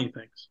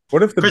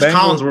 What if Chris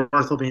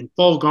Collinsworth will be in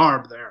full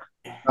garb there?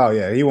 Oh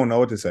yeah, he won't know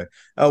what to say.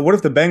 What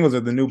if the Bengals are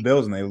the new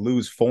Bills and they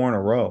lose 4 in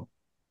a row?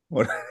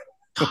 What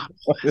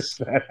if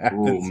that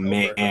happens? Oh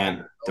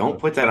man, don't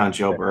put that on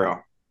Joe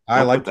Burrow.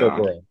 I like Joe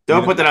Burrow.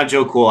 Don't put that on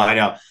Joe Cool. I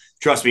know.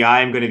 Trust me,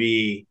 I am going to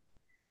be.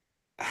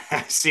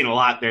 I've seen a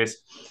lot. There's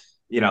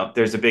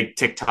a big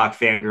TikTok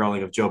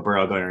fangirling of Joe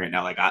Burrow going right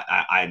now.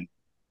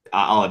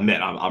 I'll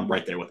admit I'm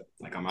right there with him.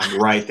 I'm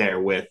right there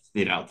with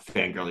the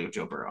fangirling of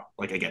Joe Burrow.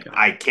 Again,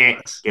 I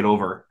can't get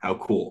over how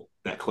cool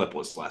that clip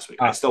was last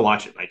week. I still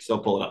watch it. I still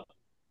pull it up.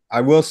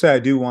 I will say I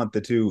do want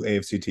the 2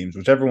 AFC teams,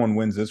 whichever one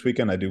wins this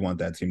weekend. I do want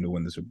that team to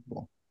win the Super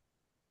Bowl.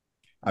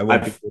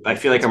 I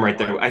feel like I'm right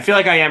there. I feel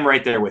like I am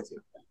right there with you.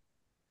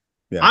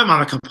 Yeah. I'm on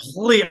the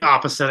complete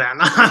opposite end.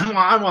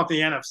 I want the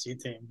NFC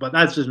team, but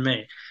that's just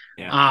me.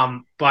 Yeah.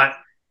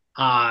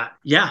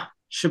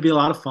 Should be a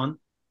lot of fun.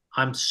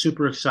 I'm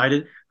super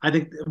excited. I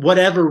think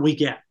whatever we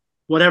get,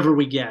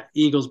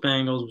 Eagles,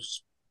 Bengals,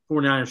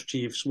 49ers,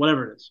 Chiefs,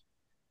 whatever it is,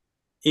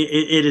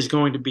 it is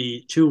going to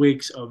be 2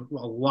 weeks of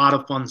a lot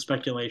of fun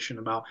speculation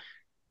about,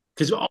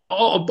 because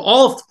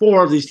all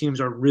 4 of these teams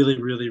are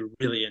really, really,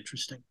 really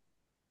interesting.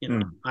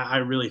 I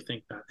really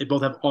think that they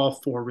both have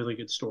all 4 really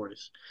good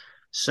stories.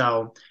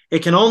 So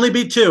it can only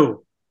be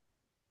 2,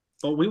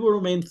 but we will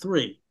remain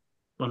 3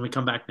 when we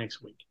come back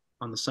next week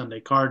on the Sunday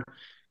card.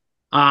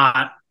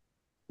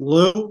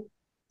 Lou,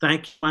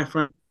 thank you, my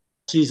friend.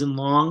 Season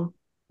long.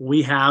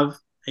 We have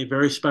a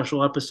very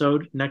special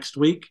episode next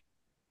week.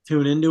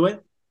 Tune into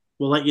it.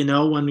 We'll let you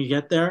know when we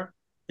get there.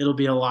 It'll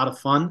be a lot of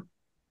fun,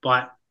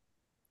 but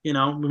we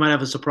might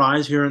have a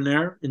surprise here and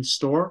there in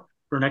store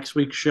for next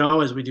week's show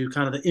as we do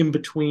kind of the in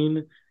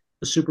between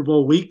the Super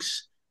Bowl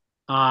weeks.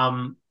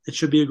 It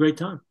should be a great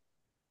time.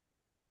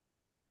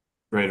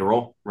 Ready to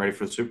roll. Ready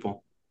for the Super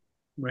Bowl.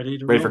 Ready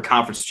for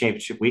conference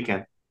championship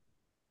weekend.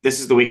 This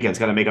is the weekend. It's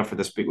got to make up for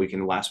this big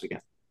weekend last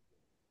weekend.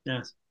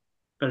 Yes.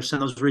 Better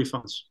send those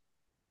refunds.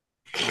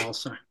 I'll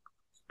say.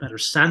 Better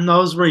send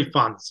those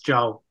refunds,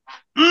 Joe.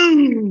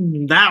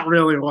 That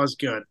really was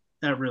good.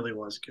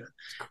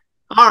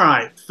 All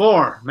right.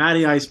 For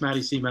Matty Ice,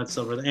 Matty C, Matt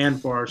Silver,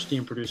 and for our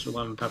esteemed producer,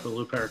 Lemon Pepper,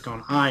 Lou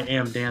Perricone, I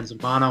am Dan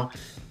Zampano.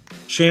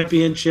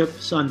 Championship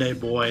Sunday,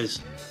 boys.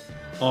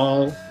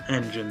 All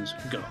engines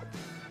go.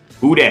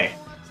 Who day?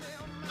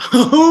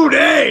 Who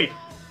day?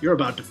 You're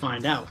about to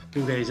find out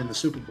who day's in the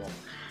Super Bowl.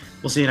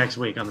 We'll see you next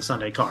week on the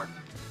Sunday card.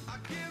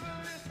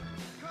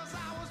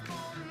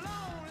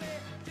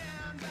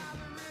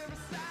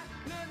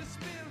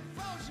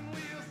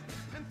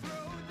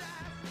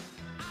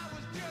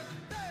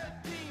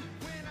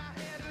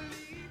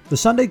 The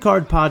Sunday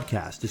Card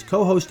Podcast is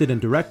co-hosted and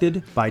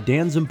directed by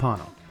Dan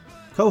Zampano,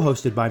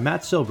 co-hosted by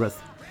Matt Silbreth,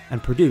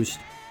 and produced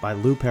by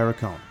Lou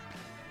Perricone.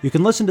 You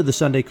can listen to The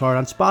Sunday Card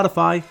on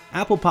Spotify,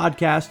 Apple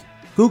Podcast,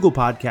 Google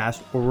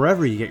Podcast, or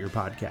wherever you get your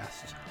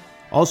podcasts.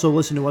 Also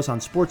listen to us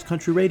on Sports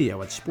Country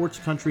Radio at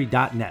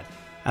sportscountry.net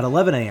at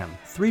 11 a.m.,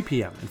 3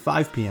 p.m., and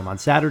 5 p.m. on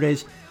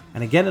Saturdays,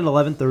 and again at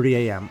 11:30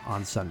 a.m.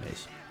 on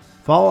Sundays.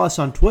 Follow us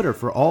on Twitter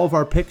for all of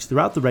our picks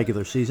throughout the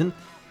regular season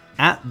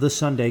at The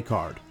Sunday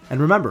Card.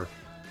 And remember,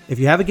 if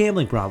you have a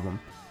gambling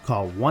problem,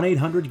 call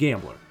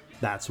 1-800-GAMBLER.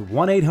 That's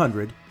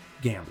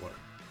 1-800-GAMBLER.